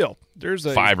 Here's the deal. There's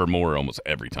 5 or more almost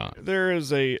every time. There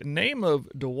is a name of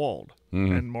DeWald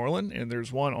in Moreland, and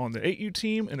there's one on the 8U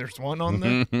team, and there's one on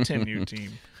the 10U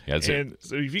team. Yeah,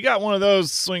 so if you got one of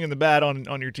those swinging the bat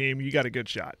on your team, you got a good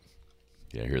shot.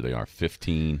 Yeah, here they are,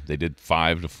 15. They did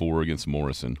 5-4 against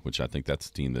Morrison, which I think that's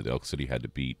the team that Elk City had to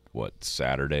beat,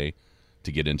 Saturday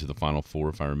to get into the Final Four,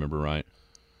 if I remember right.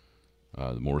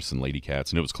 The Morrison Lady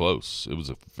Cats, and it was close. It was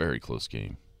a very close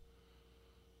game.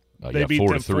 They beat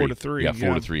 4-3. Yeah,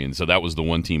 4-3. And so that was the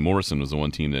one team. Morrison was the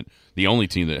only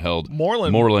team that held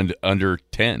Moreland under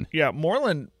 10. Yeah,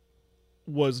 Moreland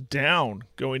was down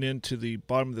going into the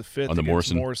bottom of the fifth on the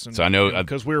Morrison. So I know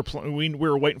because we were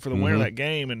waiting for the winner of that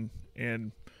game,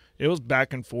 and it was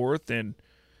back and forth, and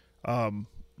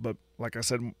but like I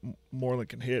said, Moreland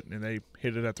can hit, and they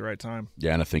hit it at the right time.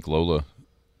 Yeah, and I think Lola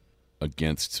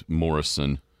against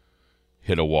Morrison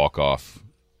hit a walk-off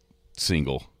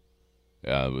single.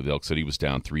 With Elk City was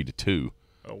down 3-2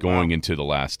 going into the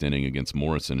last inning against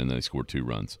Morrison, and then they scored 2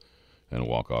 runs and a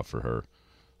walk-off for her.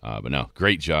 But no,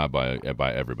 great job by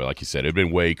everybody. Like you said, it would have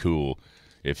been way cool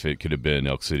if it could have been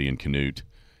Elk City and Canute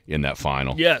in that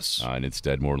final. Yes. And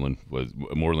instead, Moreland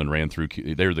ran through.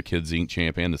 They were the Kids Inc.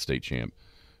 champ and the state champ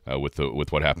with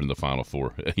what happened in the Final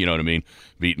Four. You know what I mean?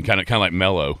 Beating kind of like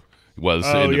Mello was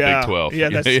in the Big 12. Yeah,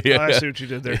 I see what you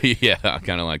did there. Yeah,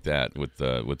 kind of like that with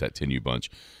that 10U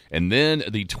bunch. And then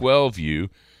the 12U,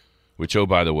 which, oh,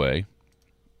 by the way,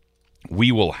 we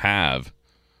will have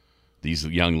these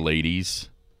young ladies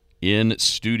in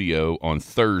studio on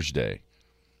Thursday.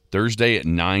 Thursday at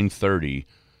 9:30,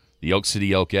 the Elk City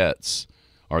Elkettes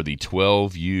are the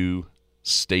 12U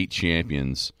state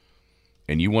champions.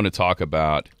 And you want to talk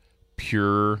about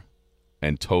pure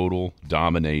and total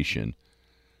domination.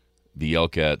 The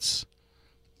Elkettes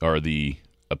are the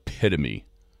epitome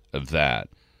of that.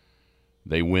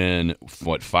 They win,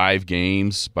 5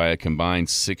 games by a combined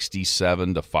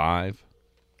 67-5?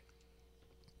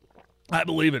 I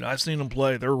believe it. I've seen them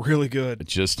play. They're really good.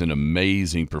 Just an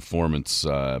amazing performance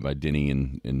by Denny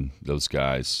and those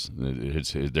guys,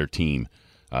 their team.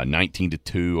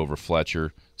 19-2 over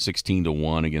Fletcher,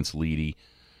 16-1 against Leedy.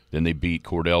 Then they beat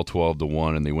Cordell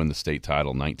 12-1, and they win the state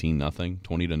title 19-0,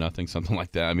 20-0, something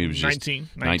like that. I mean, it was just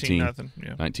 19-0.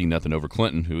 Yeah. 19-0 over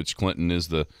Clinton, which Clinton is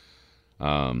the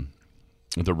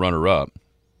runner-up.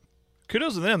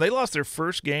 Kudos to them. They lost their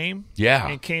first game. Yeah.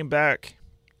 And came back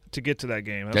to get to that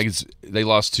game. They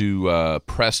lost to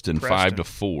Preston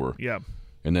 5-4. Yeah.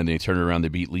 And then they turned around. They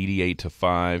beat Leedy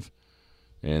 8-5,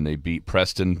 and they beat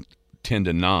Preston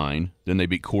 10-9. Then they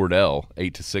beat Cordell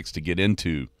 8-6 to get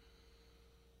into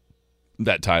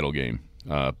that title game.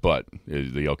 But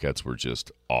the Elkettes were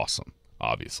just awesome,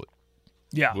 obviously.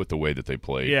 Yeah. With the way that they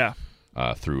played. Yeah.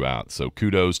 Throughout. So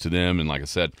kudos to them. And like I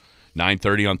said,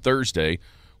 9:30 on Thursday,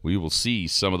 we will see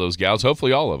some of those gals.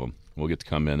 Hopefully, all of them will get to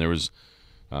come in. There was.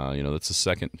 That's the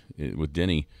second with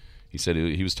Denny. He said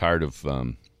he was tired of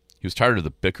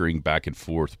the bickering back and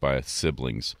forth by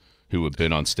siblings who have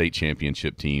been on state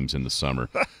championship teams in the summer.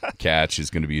 Catch is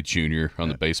going to be a junior on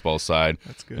the baseball side.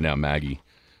 That's good. And now Maggie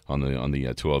on the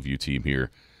 12U team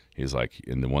here. He's like,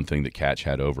 and the one thing that Catch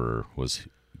had over her was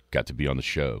got to be on the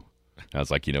show. And I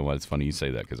was like, you know what? It's funny you say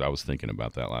that because I was thinking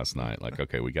about that last night. Like,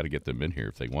 okay, we got to get them in here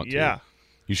if they want to. Yeah.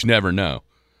 You should never know.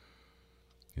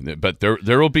 But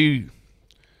there will be.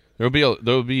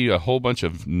 There'll be a whole bunch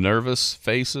of nervous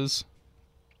faces,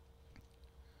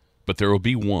 but there will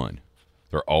be one.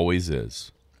 There always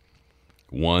is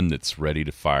one that's ready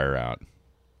to fire out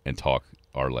and talk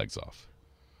our legs off.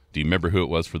 Do you remember who it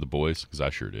was for the boys? Because I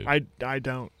sure do. I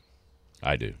don't.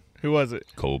 I do. Who was it?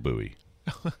 Cole Bowie.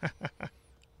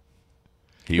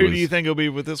 Who do you think will be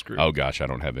with this group? Oh gosh, I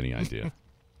don't have any idea.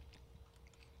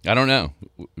 I don't know.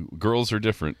 Girls are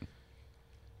different.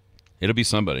 It'll be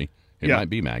somebody. It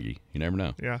might be Maggie. You never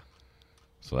know. Yeah.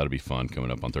 So that'll be fun coming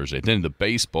up on Thursday. Then the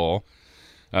baseball,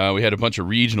 we had a bunch of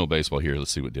regional baseball here. Let's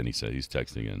see what Denny said. He's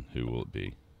texting in. Who will it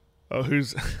be? Oh,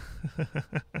 who's?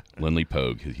 Lindley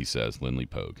Pogue, he says. Lindley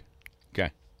Pogue.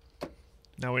 Okay.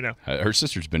 Now we know. Her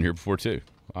sister's been here before, too.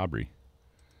 Aubrey.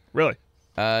 Really?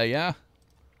 Yeah.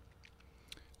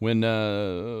 When,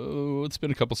 it's been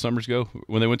a couple summers ago,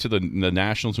 when they went to the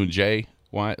Nationals with Jay,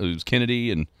 it was Kennedy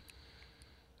and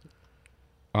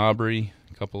Aubrey,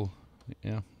 a couple,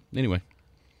 yeah. Anyway,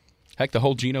 heck, the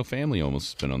whole Gino family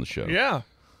almost has been on the show. Yeah.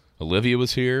 Olivia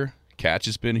was here. Catch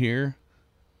has been here.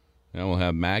 Now we'll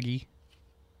have Maggie.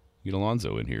 Get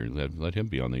Alonzo in here. Let him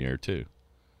be on the air, too.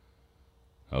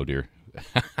 Oh, dear.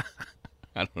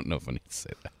 I don't know if I need to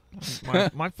say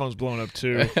that. My phone's blowing up,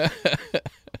 too.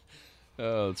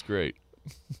 Oh, that's great.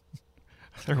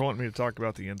 They're wanting me to talk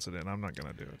about the incident. I'm not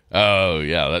going to do it. Oh,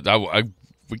 yeah.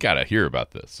 We got to hear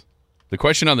about this. The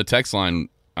question on the text line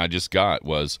I just got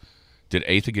was, did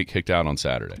Atha get kicked out on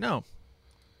Saturday? No.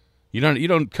 You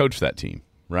don't coach that team,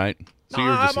 right? So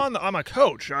no, I'm a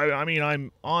coach. I mean,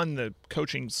 I'm on the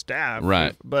coaching staff.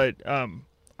 Right. But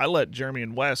I let Jeremy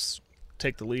and Wes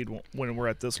take the lead when we're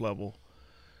at this level.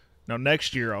 Now,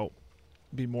 next year I'll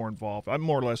be more involved. I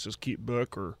more or less just keep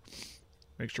book or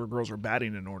make sure girls are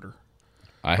batting in order.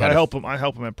 I help them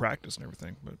in practice and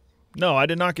everything, but. No, I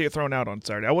did not get thrown out on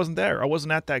Saturday. I wasn't there. I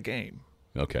wasn't at that game.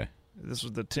 Okay. This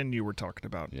was the 10 you were talking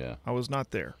about. Yeah. I was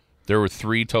not there. There were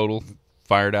 3 total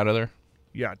fired out of there?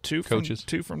 Yeah, 2 coaches?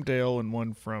 2 from Dale and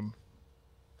 1 from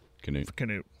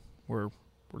Canute were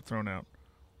thrown out.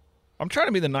 I'm trying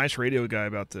to be the nice radio guy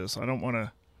about this. I don't want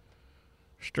to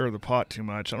stir the pot too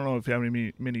much. I don't know if you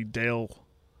have many Dale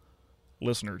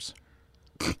listeners.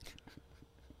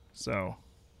 So,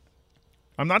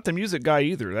 I'm not the music guy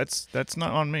either. That's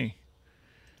not on me.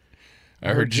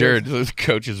 I heard Jared, the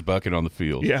coach, is bucking on the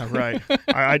field. Yeah, right.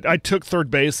 I took third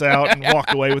base out and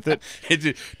walked away with it.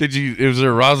 Did you? Was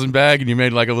there a rosin bag and you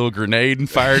made like a little grenade and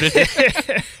fired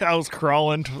it? I was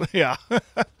crawling. Yeah.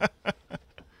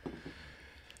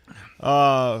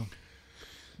 Do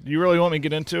you really want me to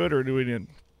get into it, or do we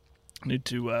need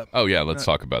to? Oh yeah, let's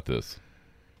talk about this.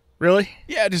 Really?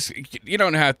 Yeah, just you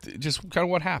don't have to. Just kind of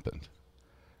what happened.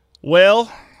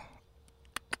 Well,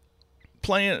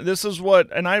 this is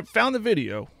what, and I found the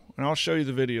video, and I'll show you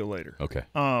the video later. Okay.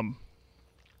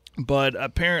 But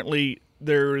apparently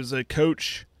there is a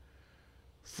coach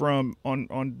from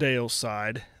on Dale's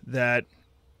side that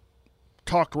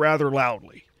talked rather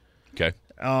loudly. Okay.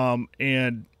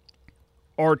 And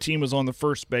our team was on the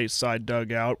first base side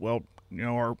dugout. Well,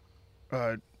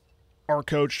 our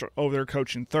coach over there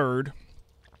coaching third,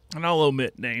 and I'll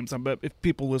omit names, but if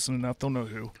people listen enough, they'll know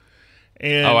who.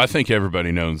 And I think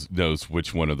everybody knows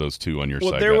which one of those two on your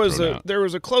side. There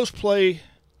was a close play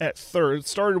at third. It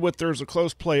started with there was a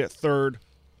close play at third,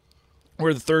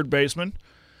 where the third baseman,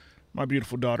 my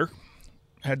beautiful daughter,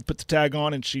 had to put the tag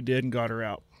on, and she did, and got her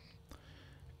out.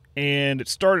 And it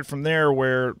started from there,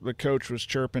 where the coach was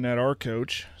chirping at our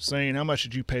coach, saying, "How much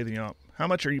did you pay the ump? How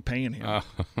much are you paying him?"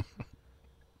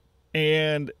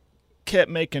 And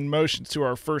kept making motions to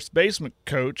our first baseman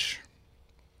coach,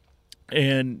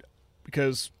 and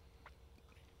because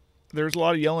there's a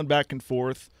lot of yelling back and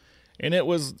forth, and it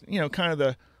was, kind of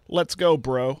the "let's go,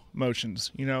 bro"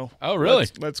 motions, Oh, really?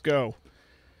 Let's go.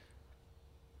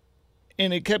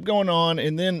 And it kept going on,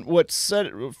 and then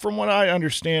from what I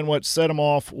understand, what set him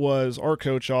off was, our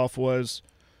coach off was,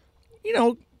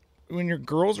 when your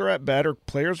girls are at bat or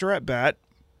players are at bat,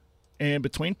 and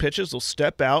between pitches, they'll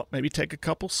step out, maybe take a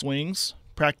couple swings,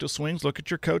 practice swings, look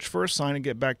at your coach for a sign, and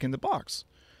get back in the box.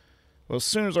 Well, as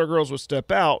soon as our girls would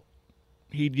step out,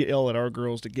 he'd yell at our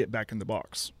girls to get back in the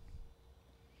box.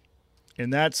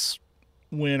 And that's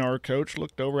when our coach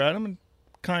looked over at him and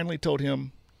kindly told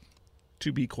him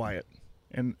to be quiet.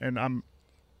 And I'm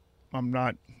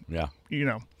not, yeah,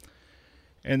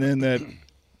 And then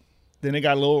then it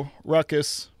got a little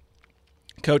ruckus.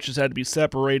 Coaches had to be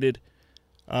separated.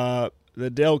 The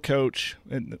Dell coach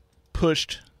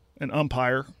pushed an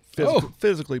umpire,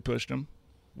 physically pushed him.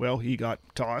 Well, he got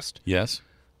tossed. Yes.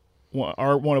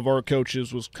 One of our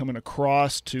coaches was coming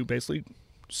across to basically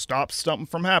stop something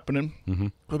from happening. Mm-hmm.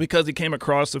 But because he came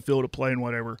across the field of play and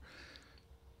whatever,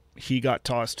 he got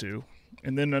tossed too.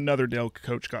 And then another Dell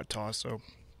coach got tossed.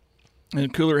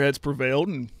 And cooler heads prevailed,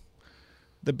 and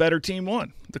the better team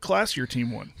won. The classier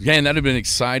team won. Yeah, and that'd have been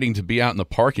exciting to be out in the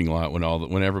parking lot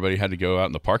when everybody had to go out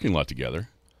in the parking lot together.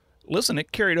 Listen,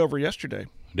 it carried over yesterday.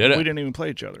 Did it? We didn't even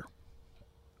play each other.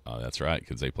 Oh, that's right,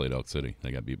 because they played Elk City. They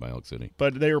got beat by Elk City.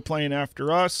 But they were playing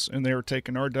after us, and they were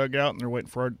taking our dugout, and they're waiting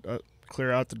for our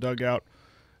clear out the dugout.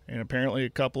 And apparently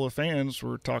a couple of fans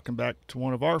were talking back to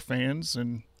one of our fans,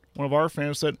 and one of our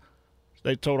fans said,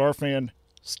 they told our fan,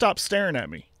 "Stop staring at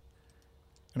me."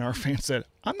 And our fan said,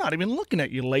 "I'm not even looking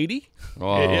at you, lady."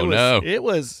 Oh, no. It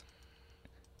was.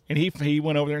 And he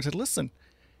went over there and said, "Listen,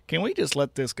 can we just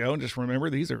let this go and just remember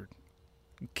these are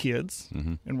kids,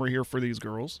 mm-hmm. and we're here for these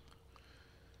girls?"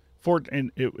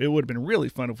 And it would have been really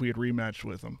fun if we had rematched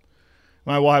with them.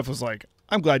 My wife was like,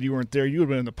 "I'm glad you weren't there. You would have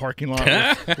been in the parking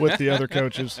lot with the other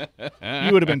coaches.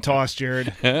 You would have been tossed,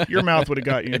 Jared. Your mouth would have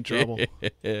got you in trouble."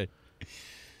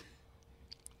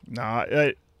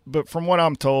 Nah, but from what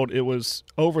I'm told, it was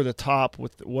over the top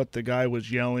with what the guy was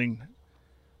yelling.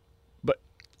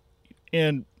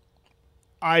 And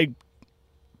I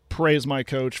praise my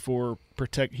coach for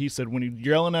he said, when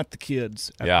you're yelling at the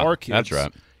kids, our kids, that's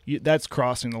right. That's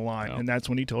crossing the line, No. and that's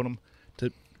when he told them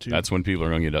to. That's when people are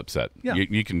going to get upset. Yeah.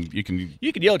 You can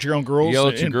yell at your own girls. Yell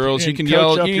at your girls. You can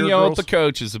yell at the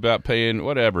coaches about paying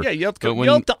whatever. Yeah, yell at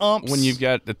the umps. When you've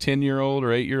got a 10-year-old or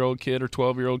 8-year-old kid or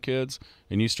 12-year-old kids,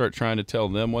 and you start trying to tell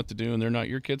them what to do, and they're not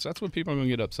your kids, that's when people are going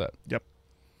to get upset. Yep.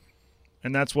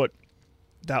 And that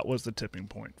was the tipping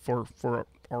point for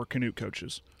our Canute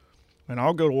coaches. And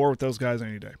I'll go to war with those guys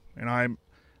any day. And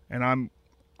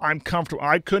I'm comfortable.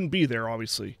 I couldn't be there,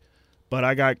 obviously. But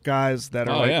I got guys that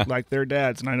are like their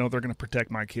dads, and I know they're going to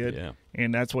protect my kid. Yeah.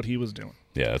 And that's what he was doing.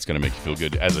 Yeah, that's going to make you feel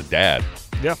good as a dad.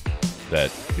 Yeah.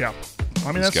 Yeah.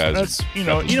 I mean, that's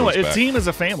what it's seen as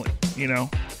a family,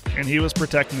 and he was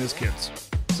protecting his kids.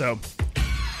 So,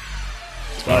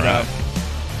 but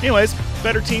anyways,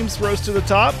 better teams rose to the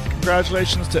top.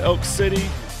 Congratulations to Elk City,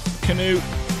 Canute,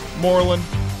 Westmoreland,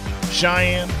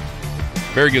 Cheyenne.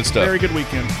 Very good stuff. Very good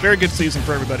weekend. Very good season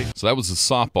for everybody. So that was the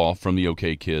softball from the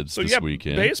OK Kids this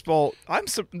weekend. Baseball.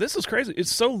 This is crazy.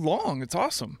 It's so long. It's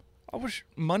awesome. I wish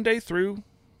Monday through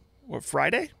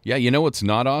Friday. Yeah, you know what's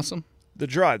not awesome? The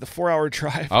drive, the 4-hour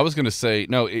drive. I was going to say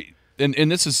no,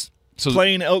 and this is so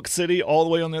playing Elk City all the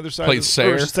way on the other side. Played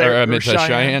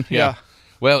Cheyenne. Yeah.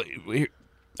 Well,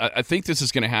 I think this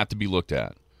is going to have to be looked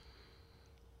at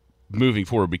moving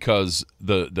forward because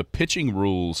the pitching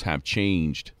rules have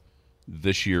changed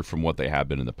this year from what they have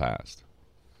been in the past.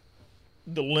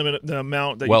 The limit, the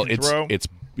amount that you can throw?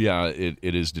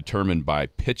 It is determined by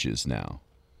pitches now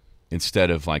instead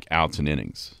of like outs and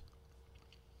innings.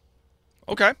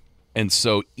 Okay. And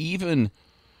so even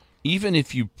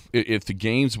if the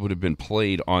games would have been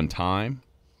played on time,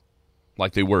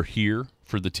 like they were here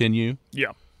for the 10U,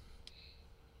 yeah,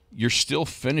 you're still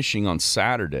finishing on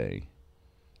Saturday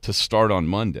to start on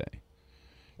Monday.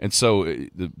 And so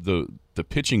the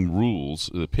pitching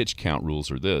rules, the pitch count rules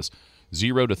are this: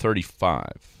 0 to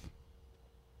 35.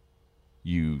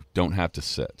 You don't have to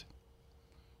sit.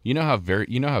 You know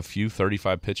how few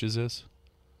 35 pitches is?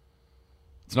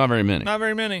 It's not very many. Not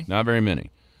very many. Not very many.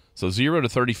 So 0 to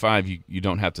 35, you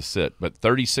don't have to sit. But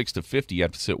 36 to 50, you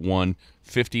have to sit 1.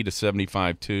 50 to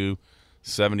 75, 2.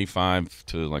 75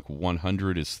 to like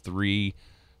 100 is 3.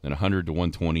 Then 100 to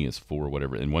 120 is 4,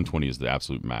 whatever. And 120 is the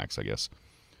absolute max, I guess.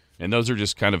 And those are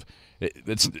just kind of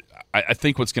I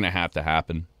think what's going to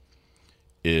happen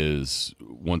is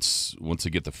once they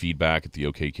get the feedback at the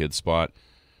OK Kids spot,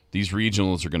 these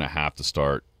regionals are going to have to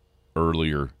start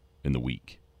earlier in the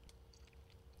week.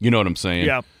 You know what I'm saying?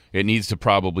 Yeah. It needs to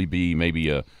probably be maybe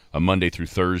a Monday through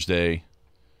Thursday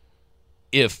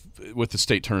with the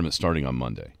state tournament starting on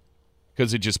Monday.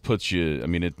 Because it just puts you – I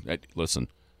mean, listen,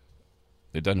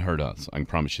 it doesn't hurt us. I can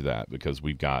promise you that because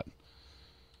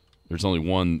there's only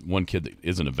one kid that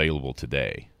isn't available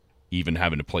today, even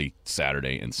having to play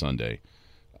Saturday and Sunday.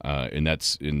 And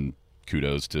that's in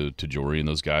kudos to Jory and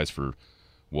those guys for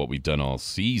what we've done all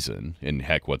season and,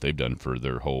 heck, what they've done for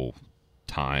their whole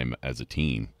time as a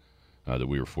team that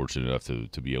we were fortunate enough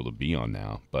to be able to be on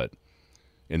now.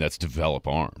 And that's develop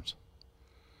arms.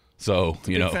 So, it's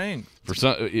a big thing.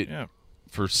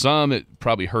 For some, it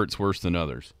probably hurts worse than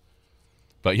others.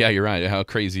 But, yeah, you're right. How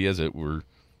crazy is it? We're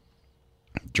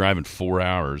driving 4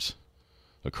 hours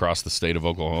across the state of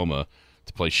Oklahoma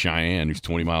to play Cheyenne, who's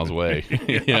 20 miles away.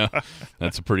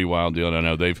 That's a pretty wild deal. And I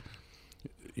know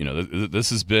this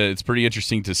has been – it's pretty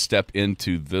interesting to step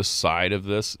into this side of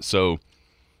this. So,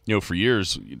 for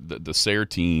years, the Sayre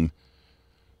team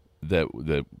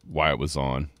that Wyatt was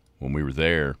on when we were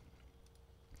there,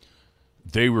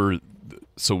 they were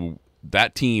 – so –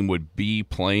 that team would be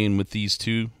playing with these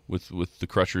two, with the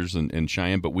Crushers and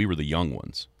Cheyenne, but we were the young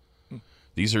ones.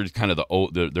 These are kind of the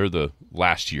old. They're the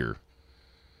last year,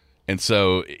 and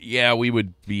so we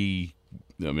would be.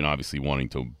 I mean, obviously wanting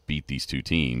to beat these two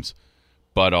teams,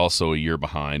 but also a year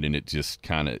behind, and it just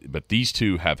kind of. But these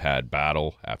two have had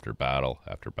battle after battle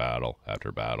after battle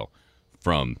after battle,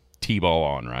 from T-ball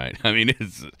on, right? I mean,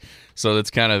 it's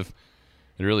kind of.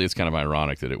 It really is kind of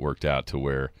ironic that it worked out to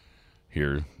where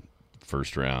here.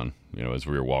 First round, as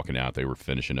we were walking out, they were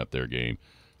finishing up their game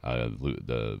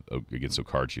against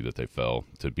Okarche that they fell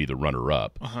to be the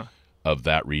runner-up of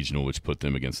that regional, which put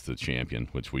them against the champion,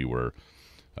 which we were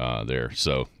there.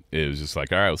 So it was just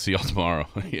like, all right, we'll see y'all tomorrow.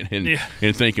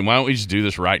 and thinking, why don't we just do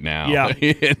this right now? Yeah.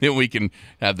 And then we can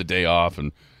have the day off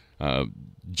and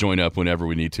join up whenever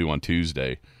we need to on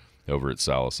Tuesday over at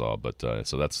Salisaw. But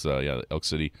so that's, Elk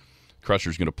City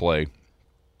Crusher's going to play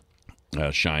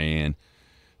Cheyenne.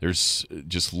 There's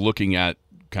just looking at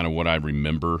kind of what I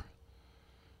remember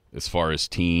as far as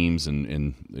teams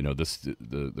and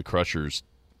the Crushers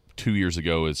 2 years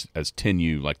ago as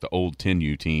 10U, like the old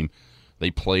 10U team, they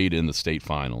played in the state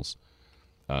finals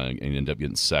and ended up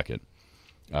getting second.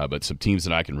 But some teams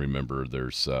that I can remember,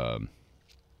 there's the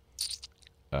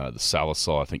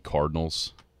Salisaw, I think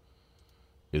Cardinals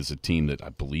is a team that I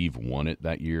believe won it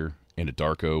that year, and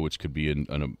Anadarko, which could be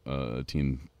a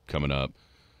team coming up.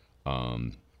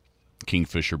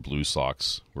 Kingfisher Blue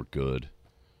Sox were good.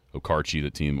 Okarche, the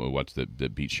team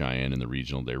that beat Cheyenne in the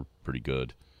regional, they're pretty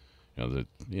good.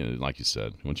 Like you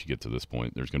said, once you get to this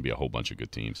point, there's going to be a whole bunch of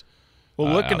good teams.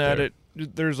 Well, looking at it,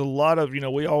 there's a lot of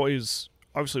we always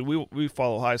obviously we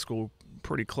follow high school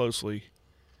pretty closely.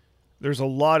 There's a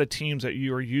lot of teams that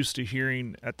you are used to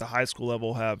hearing at the high school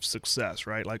level have success,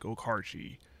 right? Like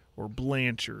Okarche or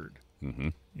Blanchard,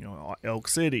 Elk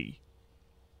City,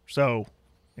 so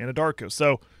Anadarko.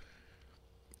 So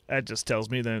that just tells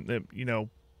me that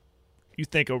you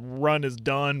think a run is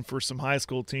done for some high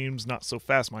school teams. Not so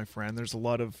fast, my friend. There's a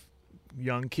lot of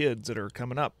young kids that are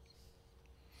coming up.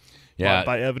 Yeah,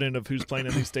 by evidence of who's playing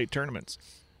in these state tournaments.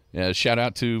 Yeah, shout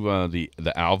out to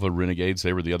the Alva Renegades.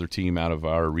 They were the other team out of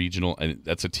our regional, and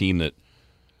that's a team that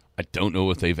I don't know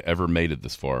if they've ever made it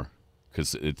this far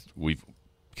because we've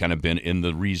kind of been in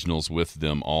the regionals with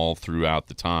them all throughout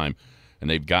the time, and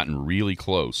they've gotten really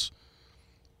close.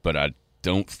 But I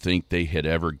don't think they had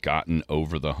ever gotten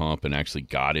over the hump and actually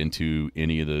got into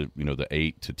any of the the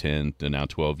 8 to 10 to now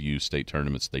 12U state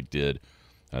tournaments they did.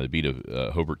 They beat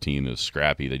a Hobart team that was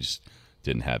scrappy. They just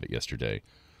didn't have it yesterday.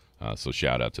 So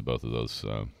shout out to both of those.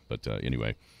 But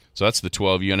anyway, so that's the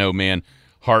 12U. I know, man,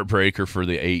 heartbreaker for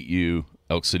the 8U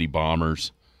Elk City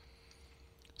Bombers.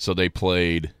 So they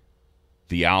played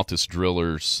the Altus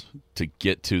Drillers to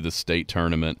get to the state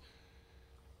tournament.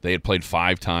 They had played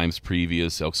 5 times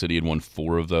previous. Elk City had won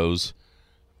 4 of those.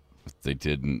 They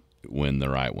didn't win the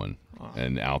right one.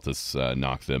 And Altus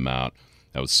knocked them out.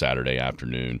 That was Saturday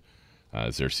afternoon.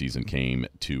 As their season came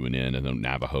to an end, and then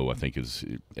Navajo, I think, is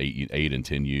 8 and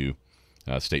 10U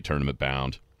state tournament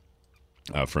bound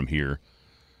from here.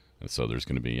 And so there's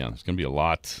going to be a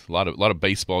lot of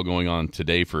baseball going on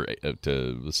today for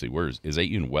let's see, where is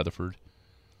 8U in Weatherford?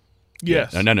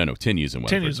 Yes. Yeah. No. 10U's in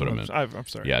Weatherford. 10U's in Weatherford. I'm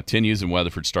sorry. Yeah, 10U's in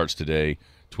Weatherford starts today.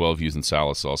 12U's in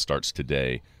Salisaw starts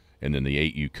today, and then the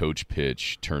 8U coach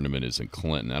pitch tournament is in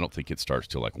Clinton. I don't think it starts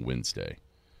till like Wednesday.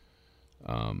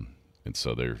 And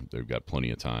so they've got plenty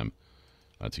of time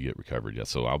to get recovered. Yeah,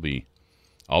 so I'll be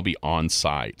on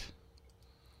site.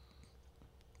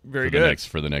 Very good.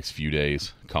 For the next few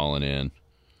days, calling in.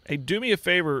 Hey, do me a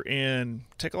favor and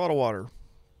take a lot of water.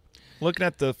 Looking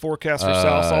at the forecast for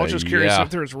South, I was just curious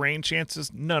if there's rain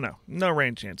chances. No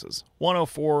rain chances.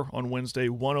 104 on Wednesday,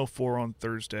 104 on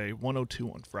Thursday,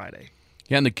 102 on Friday.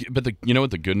 Yeah, but you know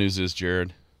what the good news is,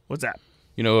 Jared? What's that?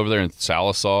 Over there in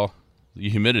Salisaw, the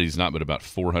humidity's not but about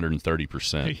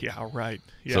 430%. Yeah, right.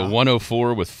 Yeah. So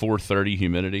 104 with 430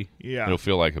 humidity. Yeah. It'll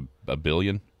feel like a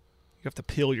billion. You have to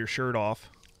peel your shirt off.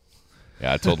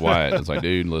 Yeah, I told Wyatt, I was like,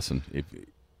 dude, listen,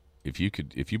 if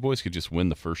you boys could just win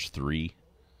the first 3,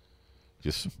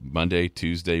 just Monday,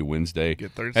 Tuesday, Wednesday,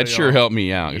 that'd sure help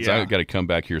me out. Because I got to come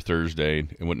back here Thursday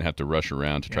and wouldn't have to rush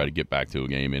around to try to get back to a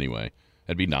game anyway.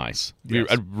 That'd be nice. Yes.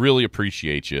 I'd really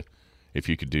appreciate you if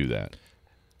you could do that.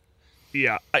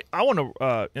 Yeah, I want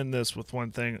to end this with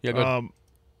one thing. Yeah, go ahead.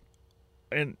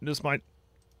 And this might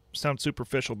sound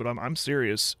superficial, but I'm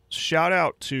serious. Shout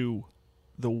out to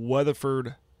the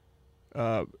Weatherford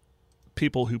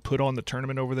people who put on the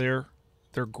tournament over there,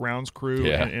 their grounds crew,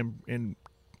 and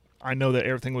I know that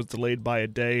everything was delayed by a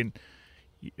day. And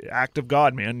act of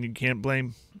God, man, you can't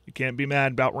be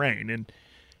mad about rain.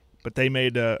 But they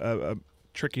made a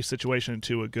tricky situation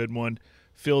into a good one.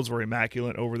 Fields were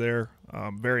immaculate over there.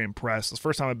 Very impressed. It's the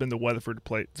first time I've been to Weatherford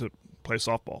to play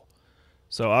softball,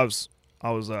 so I was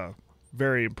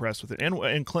very impressed with it.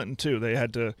 And Clinton too. They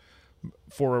had to,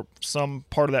 for some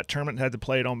part of that tournament, had to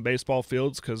play it on baseball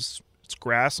fields because it's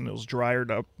grass and it was drier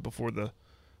up before the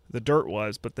dirt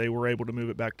was. But they were able to move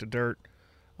it back to dirt.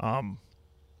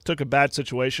 Took a bad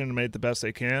situation and made the best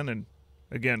they can. And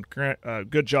again,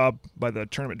 good job by the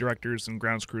tournament directors and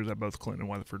grounds crews at both Clinton and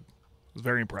Weatherford. I was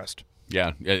very impressed.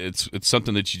 Yeah, it's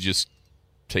something that you just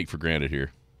take for granted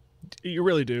here. You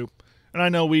really do. And I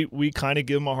know we kind of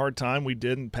give them a hard time. We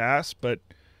didn't pass, but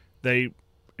it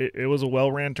was a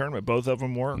well-ran tournament. Both of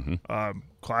them were.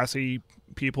 Classy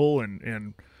people,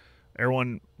 and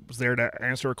everyone was there to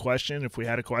answer a question if we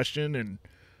had a question. And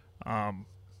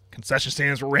concession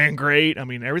stands ran great. I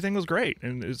mean, everything was great.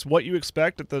 And it's what you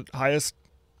expect at the highest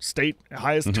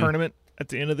tournament at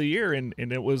the end of the year, and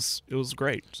it was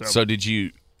great. So did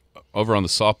you – over on the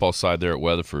softball side there at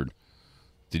Weatherford,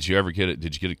 did you ever get it?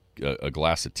 Did you get a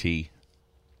glass of tea?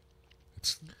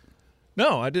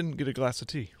 No, I didn't get a glass of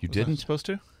tea. You didn't? Supposed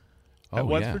to? Oh, at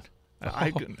Weatherford? Yeah.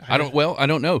 I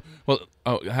don't know. Well,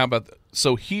 how about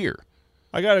so here?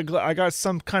 I got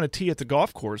some kind of tea at the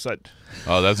golf course.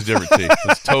 That's a different tea.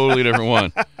 That's a totally different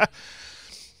one.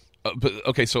 But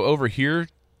okay, so over here,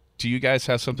 do you guys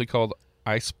have something called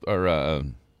ice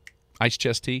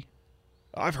chest tea?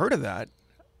 I've heard of that.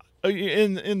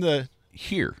 In the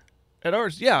here at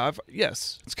ours, yeah,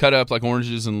 yes. It's cut up like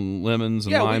oranges and lemons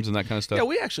and limes and that kind of stuff. Yeah,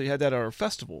 we actually had that at our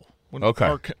festival.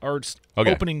 Our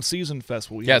opening season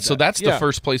festival. So that's the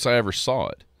first place I ever saw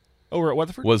it. Over at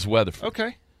Weatherford? Was Weatherford.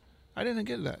 Okay. I didn't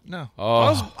get that. No.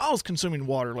 Oh. I was consuming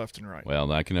water left and right.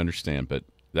 Well, I can understand, but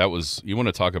that was – you want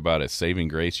to talk about a saving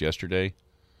grace yesterday?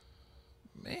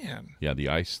 Man. Yeah, the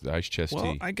ice chest tea.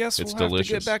 Well, I guess it's we'll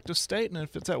delicious. have to get back to state, and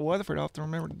if it's at Weatherford, I'll have to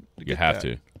remember to get You have that.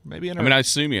 to. Maybe in I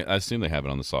assume they have it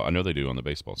on the – I know they do on the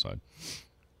baseball side.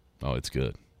 Oh, it's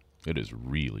good. It is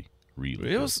really,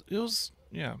 Really It was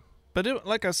yeah. But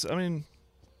like I said, I mean,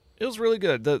 it was really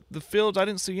good. The fields, I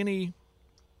didn't see any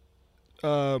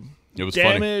it was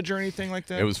damage funny. or anything like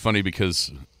that. It was funny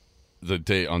because the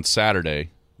day on Saturday,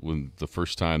 when the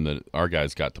first time that our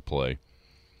guys got to play,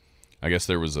 I guess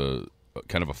there was a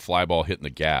kind of a fly ball hitting the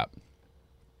gap.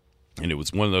 And it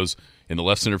was one of those in the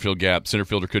left center field gap. Center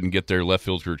fielder couldn't get there. Left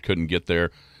fielder couldn't get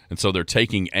there. And so they're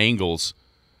taking angles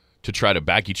to try to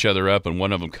back each other up, and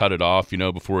one of them cut it off,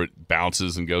 before it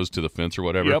bounces and goes to the fence or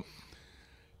whatever. Yep.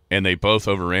 And they both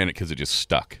overran it because it just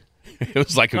stuck. It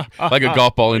was like a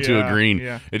golf ball into a green.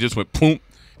 Yeah. It just went boom.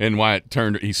 And Wyatt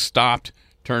he stopped,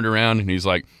 turned around, and he's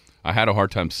like, I had a hard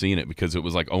time seeing it because it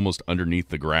was like almost underneath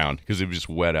the ground because it was just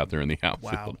wet out there in the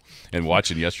outfield. Wow. And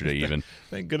watching yesterday even.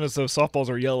 Thank goodness those softballs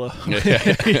are yellow.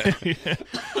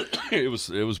 It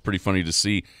was pretty funny to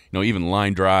see, even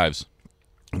line drives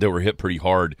that were hit pretty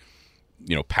hard,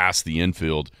 past the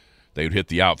infield. They would hit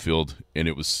the outfield, and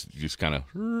it was just kind of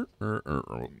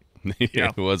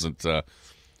It wasn't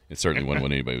it certainly wasn't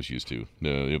what anybody was used to.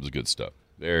 No, it was good stuff.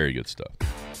 Very good stuff.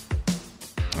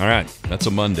 All right, that's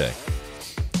a Monday.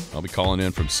 I'll be calling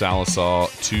in from Salisaw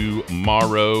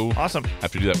tomorrow. Awesome. I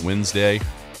have to do that Wednesday.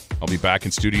 I'll be back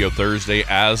in studio Thursday,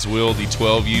 as will the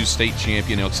 12U state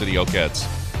champion Elk City Elkettes.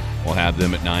 We'll have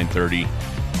them at 9:30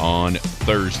 on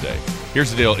Thursday.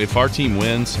 Here's the deal. If our team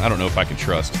wins, I don't know if I can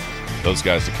trust those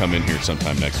guys to come in here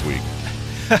sometime next week.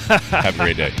 Have a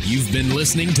great day. You've been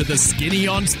listening to the Skinny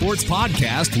on Sports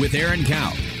podcast with Aaron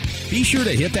Cow. Be sure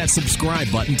to hit that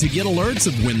subscribe button to get alerts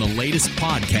of when the latest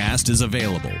podcast is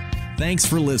available. Thanks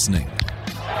for listening.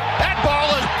 That ball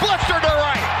is blistered to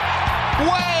right.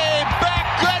 Way